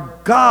 for our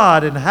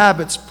God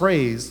inhabits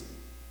praise.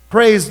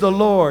 Praise the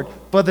Lord,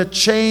 for the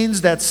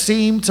chains that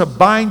seem to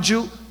bind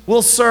you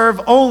will serve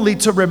only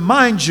to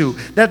remind you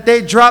that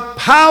they drop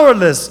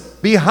powerless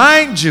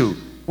behind you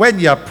when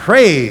you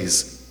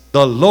praise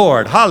the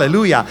Lord.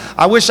 Hallelujah.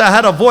 I wish I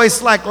had a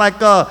voice like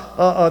the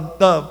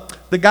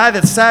guy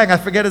that sang, I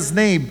forget his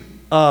name.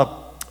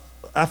 Well,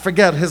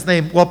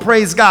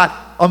 praise God.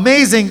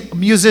 Amazing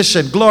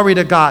musician. Glory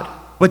to God.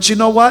 But you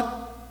know what?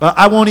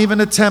 I won't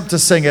even attempt to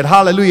sing it.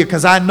 Hallelujah.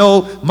 Because I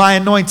know my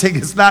anointing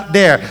is not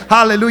there.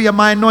 Hallelujah.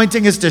 My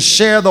anointing is to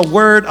share the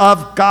word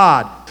of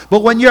God.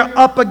 But when you're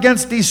up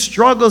against these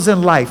struggles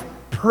in life,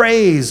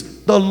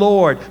 praise the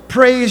Lord.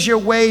 Praise your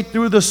way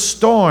through the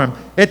storm.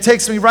 It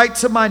takes me right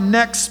to my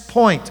next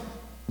point.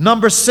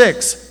 Number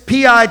 6,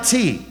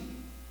 PIT.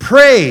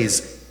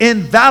 Praise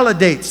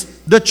invalidates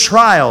the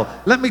trial.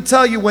 Let me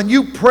tell you, when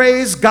you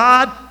praise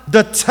God,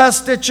 the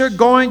test that you're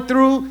going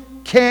through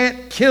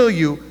can't kill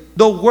you.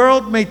 The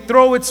world may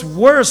throw its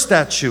worst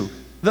at you.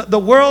 The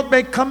world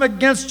may come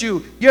against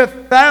you. Your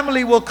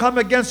family will come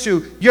against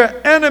you. Your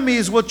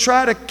enemies will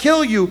try to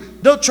kill you.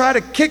 They'll try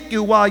to kick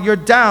you while you're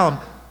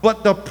down.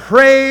 But the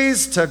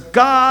praise to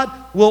God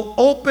will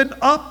open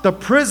up the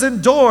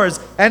prison doors,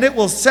 and it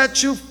will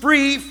set you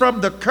free from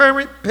the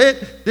current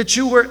pit that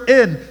you were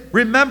in.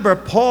 Remember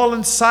Paul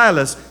and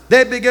Silas.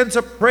 They began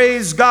to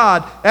praise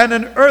God, and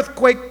an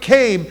earthquake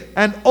came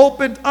and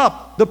opened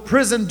up the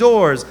prison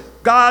doors.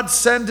 God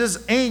sent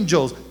his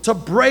angels to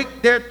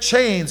break their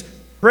chains.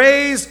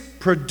 Praise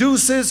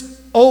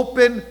produces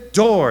open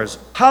doors.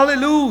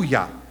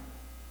 Hallelujah.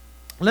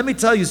 Let me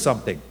tell you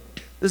something.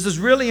 This is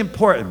really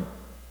important.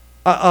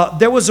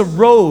 There was a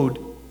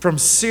road from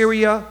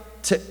Syria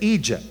to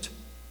Egypt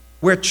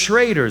where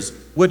traders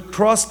would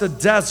cross the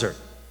desert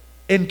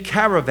in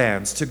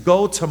caravans to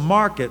go to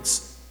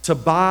markets to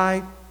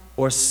buy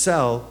or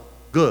sell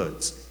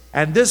goods.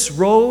 And this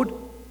road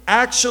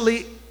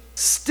actually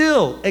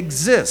still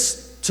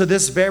exists to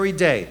this very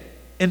day.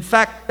 In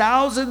fact,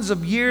 thousands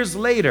of years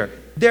later,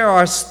 there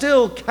are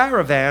still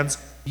caravans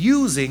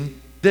using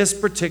this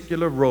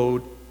particular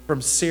road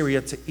from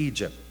Syria to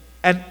Egypt.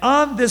 And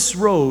on this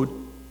road,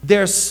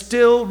 there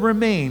still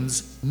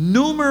remains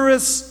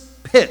numerous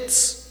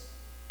pits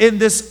in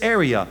this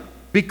area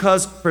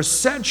because for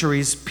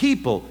centuries,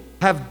 people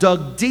have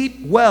dug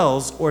deep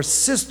wells or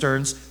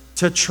cisterns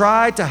to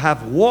try to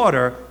have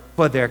water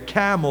for their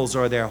camels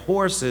or their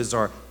horses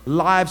or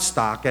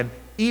livestock and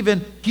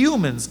even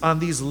humans on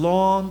these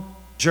long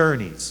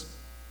journeys.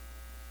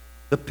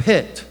 The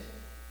pit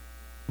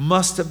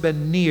must have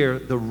been near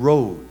the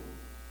road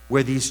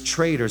where these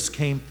traders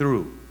came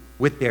through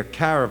with their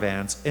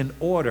caravans in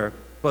order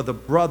for the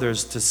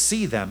brothers to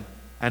see them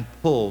and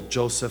pull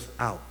Joseph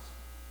out.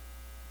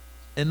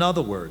 In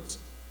other words,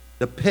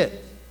 the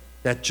pit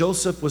that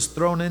Joseph was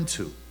thrown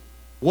into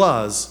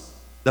was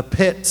the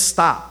pit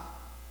stop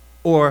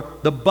or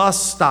the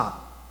bus stop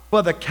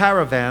for the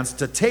caravans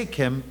to take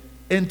him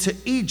into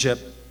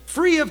Egypt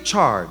free of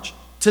charge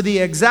to the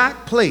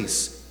exact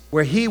place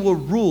where he will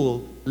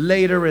rule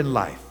later in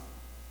life.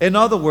 In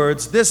other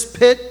words, this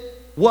pit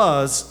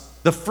was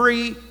the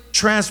free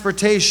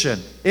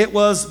transportation. It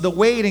was the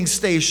waiting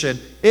station.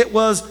 It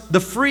was the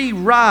free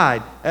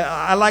ride.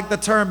 I like the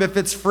term, if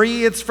it's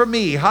free, it's for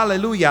me.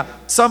 Hallelujah.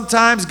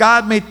 Sometimes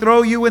God may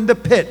throw you in the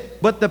pit,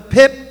 but the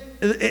pit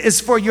is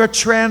for your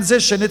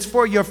transition. It's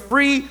for your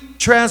free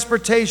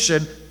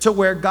transportation to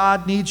where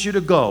God needs you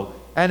to go.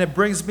 And it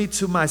brings me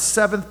to my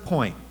seventh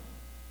point,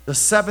 the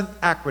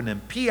seventh acronym,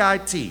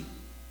 PIT,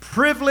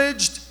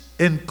 privileged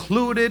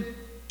included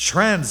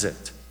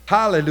transit.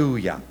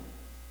 Hallelujah.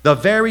 The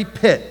very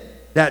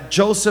pit that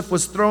Joseph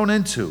was thrown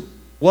into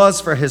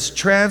was for his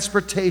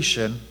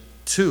transportation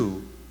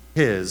to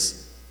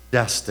his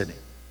destiny.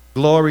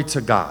 Glory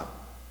to God.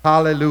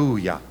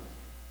 Hallelujah.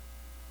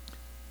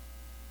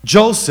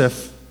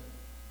 Joseph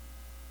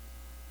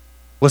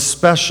was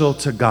special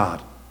to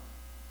God.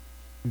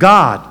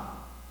 God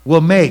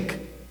will make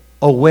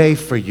a way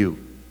for you.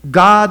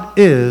 God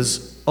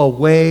is a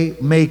way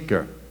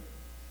maker.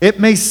 It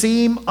may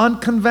seem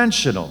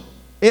unconventional.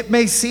 It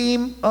may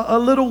seem a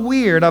little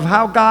weird of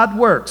how God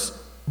works,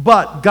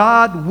 but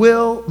God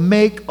will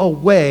make a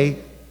way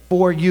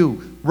for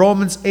you.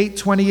 Romans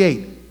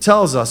 8:28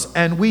 tells us,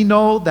 and we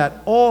know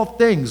that all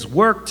things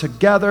work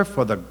together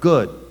for the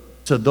good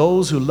to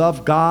those who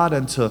love God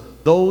and to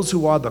those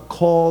who are the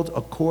called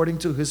according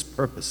to his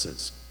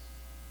purposes.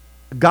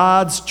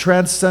 God's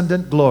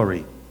transcendent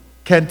glory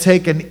can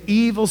take an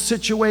evil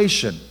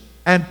situation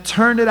and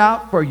turn it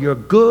out for your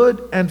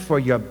good and for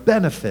your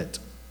benefit.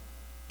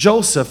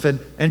 Joseph,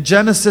 in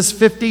Genesis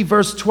 50,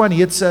 verse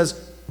 20, it says,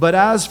 "But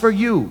as for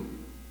you,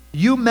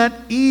 you meant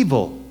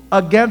evil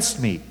against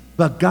me,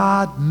 but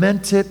God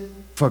meant it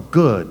for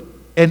good,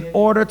 in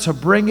order to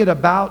bring it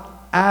about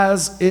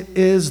as it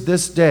is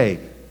this day,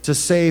 to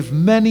save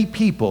many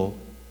people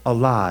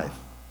alive."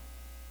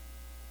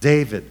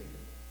 David,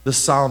 the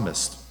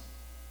psalmist,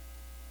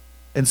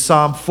 in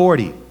Psalm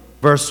 40,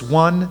 verse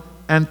 1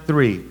 and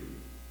 3,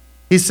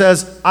 he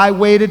says, "I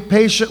waited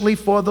patiently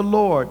for the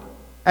Lord,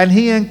 and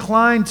he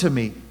inclined to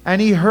me, and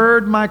he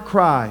heard my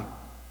cry.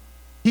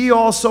 He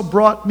also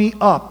brought me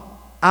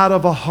up out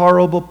of a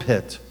horrible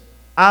pit,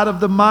 out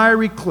of the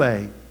miry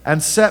clay,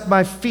 and set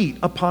my feet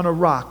upon a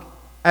rock,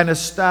 and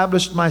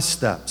established my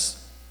steps.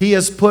 He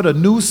has put a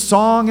new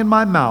song in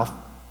my mouth,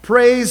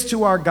 praise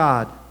to our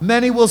God.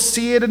 Many will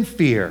see it and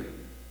fear,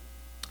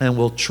 and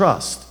will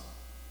trust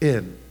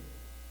in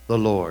the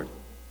Lord."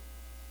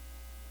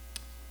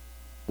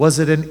 Was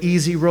it an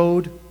easy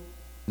road?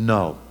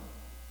 No.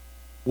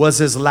 Was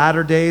his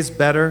latter days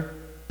better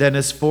than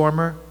his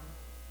former?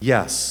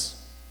 Yes.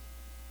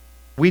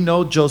 We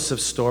know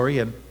Joseph's story,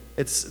 and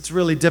it's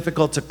really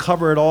difficult to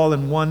cover it all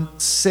in one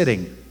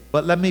sitting.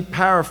 But let me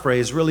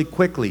paraphrase really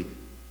quickly.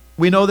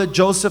 We know that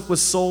Joseph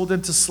was sold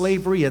into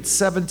slavery at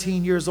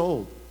 17 years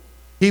old.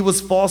 He was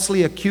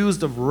falsely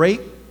accused of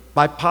rape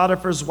by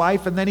Potiphar's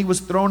wife, and then he was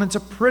thrown into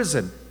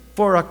prison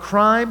for a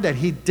crime that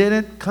he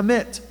didn't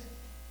commit.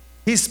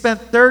 He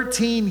spent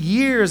 13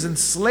 years in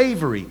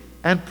slavery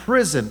and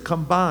prison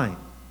combined.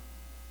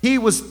 He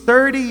was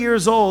 30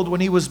 years old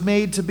when he was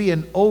made to be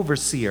an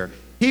overseer.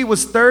 He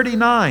was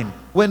 39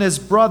 when his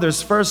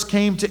brothers first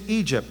came to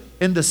Egypt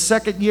in the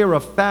second year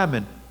of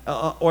famine,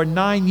 or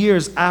 9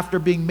 years after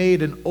being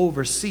made an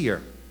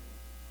overseer.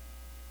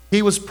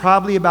 He was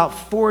probably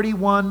about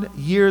 41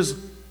 years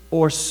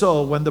or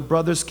so when the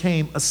brothers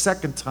came a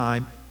second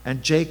time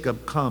and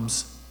Jacob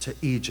comes to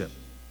Egypt.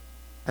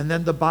 And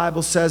then the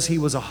Bible says he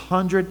was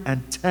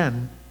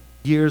 110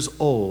 years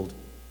old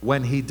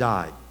when he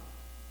died.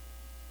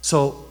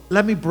 So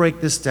let me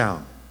break this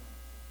down.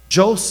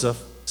 Joseph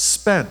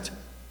spent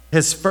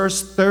his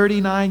first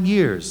 39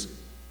 years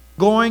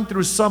going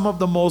through some of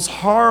the most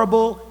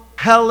horrible,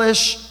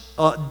 hellish,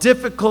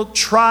 difficult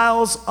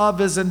trials of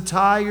his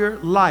entire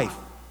life.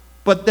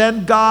 But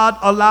then God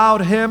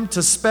allowed him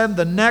to spend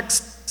the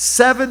next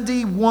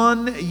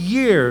 71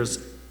 years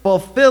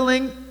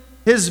fulfilling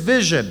his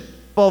vision,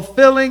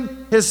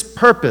 fulfilling his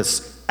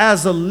purpose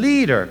as a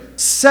leader,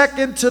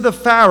 second to the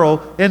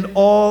Pharaoh in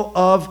all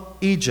of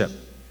Egypt.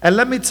 And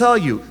let me tell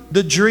you,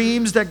 the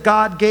dreams that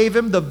God gave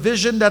him, the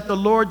vision that the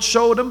Lord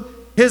showed him,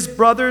 his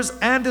brothers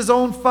and his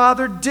own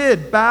father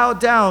did bow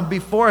down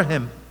before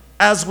him,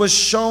 as was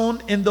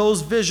shown in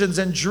those visions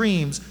and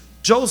dreams.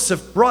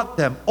 Joseph brought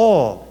them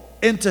all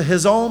into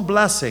his own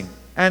blessing,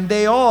 and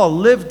they all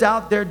lived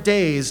out their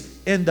days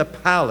in the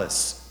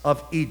palace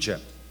of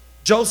Egypt.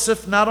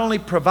 Joseph not only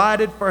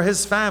provided for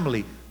his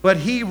family, but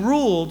he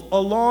ruled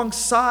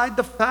alongside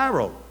the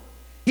Pharaoh.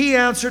 He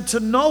answered to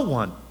no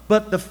one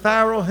but the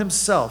Pharaoh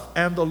himself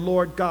and the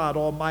Lord God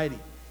Almighty.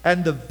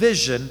 And the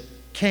vision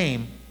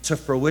came to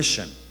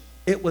fruition.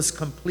 It was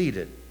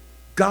completed.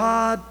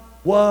 God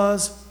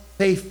was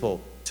faithful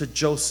to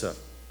Joseph,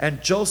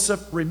 and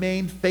Joseph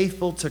remained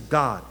faithful to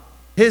God.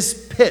 His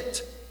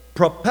pit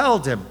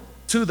propelled him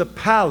to the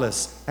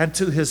palace and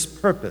to his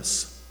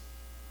purpose.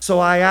 So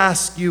I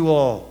ask you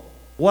all,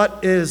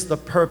 what is the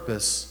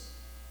purpose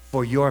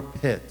for your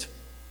pit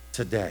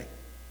today?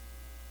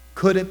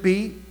 Could it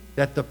be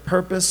that the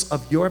purpose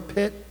of your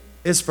pit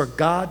is for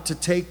God to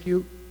take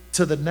you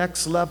to the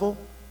next level?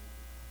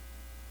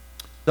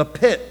 The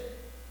pit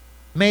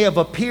may have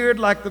appeared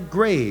like a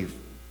grave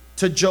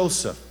to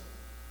Joseph,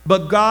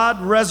 but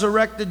God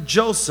resurrected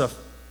Joseph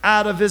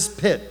out of his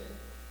pit.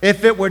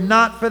 If it were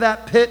not for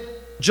that pit,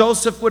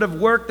 Joseph would have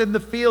worked in the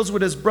fields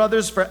with his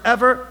brothers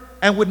forever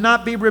and would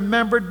not be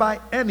remembered by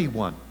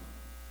anyone.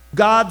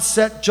 God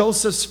set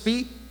Joseph's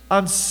feet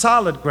on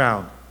solid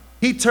ground.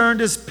 He turned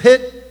his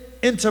pit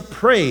into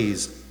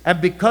praise,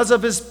 and because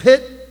of his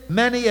pit,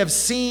 many have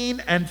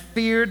seen and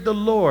feared the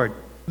Lord.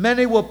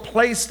 Many will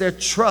place their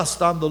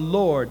trust on the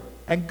Lord,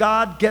 and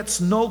God gets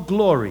no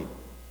glory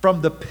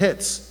from the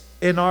pits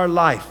in our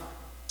life.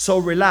 So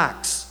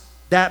relax.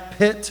 That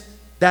pit,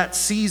 that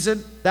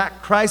season,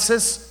 that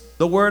crisis,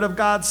 the Word of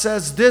God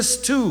says, this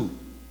too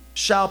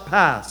shall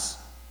pass.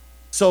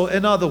 So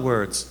in other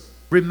words,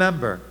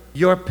 remember,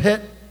 your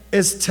pit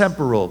is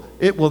temporal.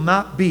 It will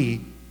not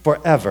be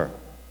forever.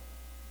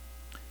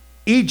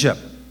 Egypt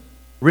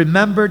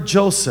remembered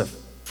Joseph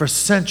for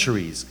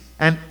centuries,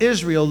 and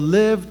Israel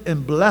lived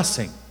in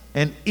blessing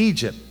in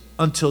Egypt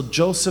until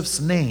Joseph's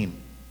name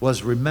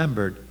was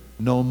remembered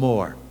no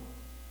more.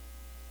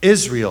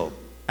 Israel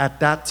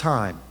at that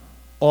time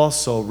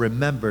also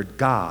remembered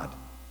God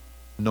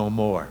no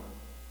more.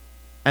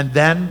 And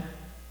then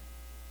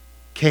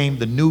came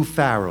the new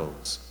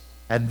pharaohs,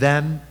 and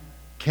then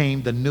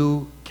came the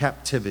new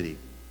captivity.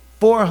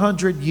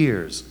 400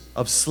 years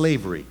of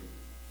slavery,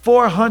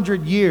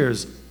 400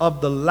 years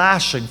of the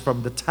lashing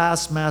from the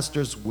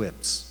taskmaster's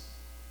whips.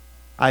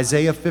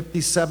 Isaiah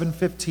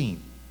 57:15.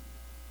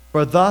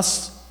 For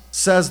thus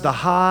says the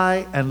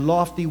high and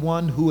lofty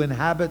one who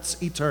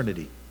inhabits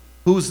eternity,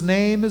 whose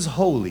name is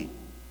holy.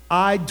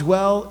 I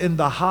dwell in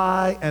the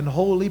high and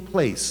holy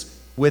place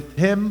with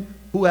him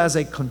who has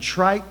a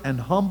contrite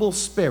and humble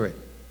spirit,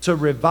 to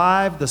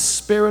revive the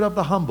spirit of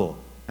the humble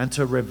and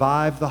to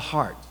revive the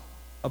heart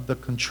of the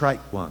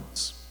contrite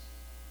ones.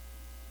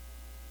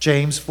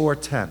 James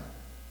 4:10.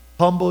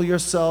 Humble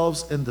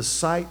yourselves in the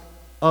sight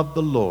of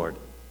the Lord,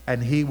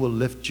 and he will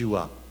lift you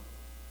up.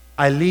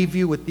 I leave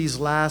you with these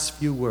last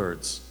few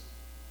words.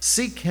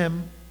 Seek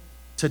him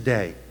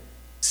today.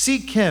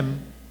 Seek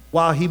him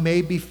while he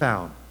may be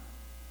found.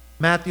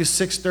 Matthew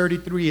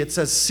 6:33, it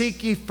says,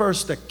 seek ye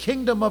first the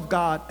kingdom of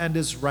God and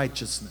his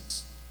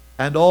righteousness,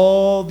 and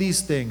all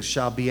these things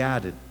shall be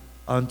added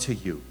unto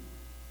you.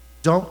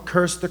 Don't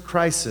curse the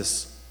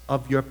crisis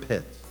of your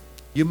pit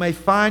you may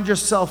find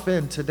yourself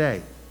in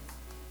today.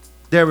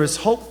 There is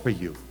hope for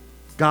you.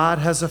 God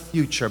has a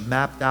future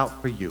mapped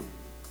out for you.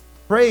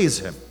 Praise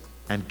him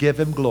and give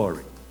him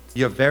glory.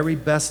 Your very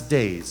best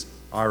days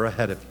are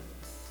ahead of you.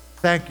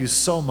 Thank you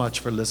so much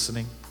for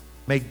listening.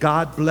 May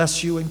God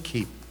bless you and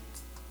keep you.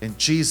 In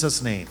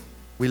Jesus' name,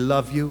 we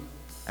love you,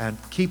 and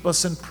keep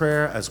us in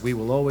prayer as we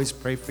will always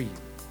pray for you.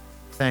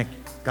 Thank you.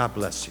 God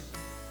bless you.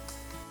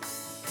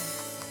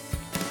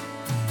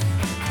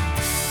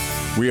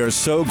 We are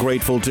so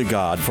grateful to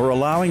God for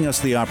allowing us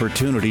the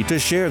opportunity to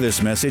share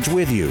this message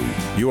with you.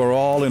 You are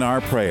all in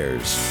our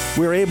prayers.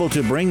 We're able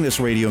to bring this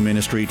radio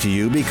ministry to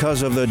you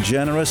because of the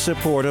generous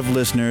support of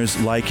listeners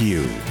like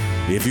you.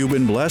 If you've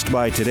been blessed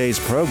by today's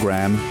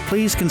program,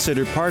 please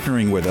consider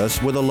partnering with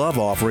us with a love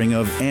offering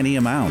of any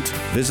amount.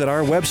 Visit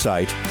our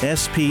website,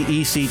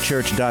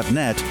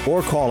 specchurch.net,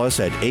 or call us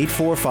at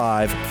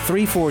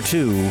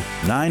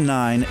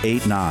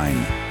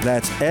 845-342-9989.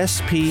 That's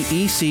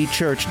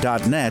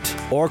specchurch.net,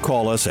 or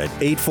call us at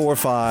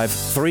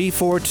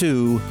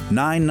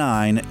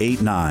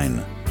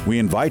 845-342-9989. We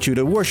invite you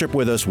to worship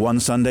with us one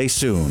Sunday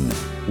soon.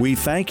 We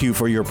thank you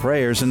for your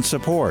prayers and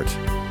support.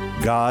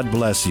 God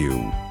bless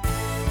you.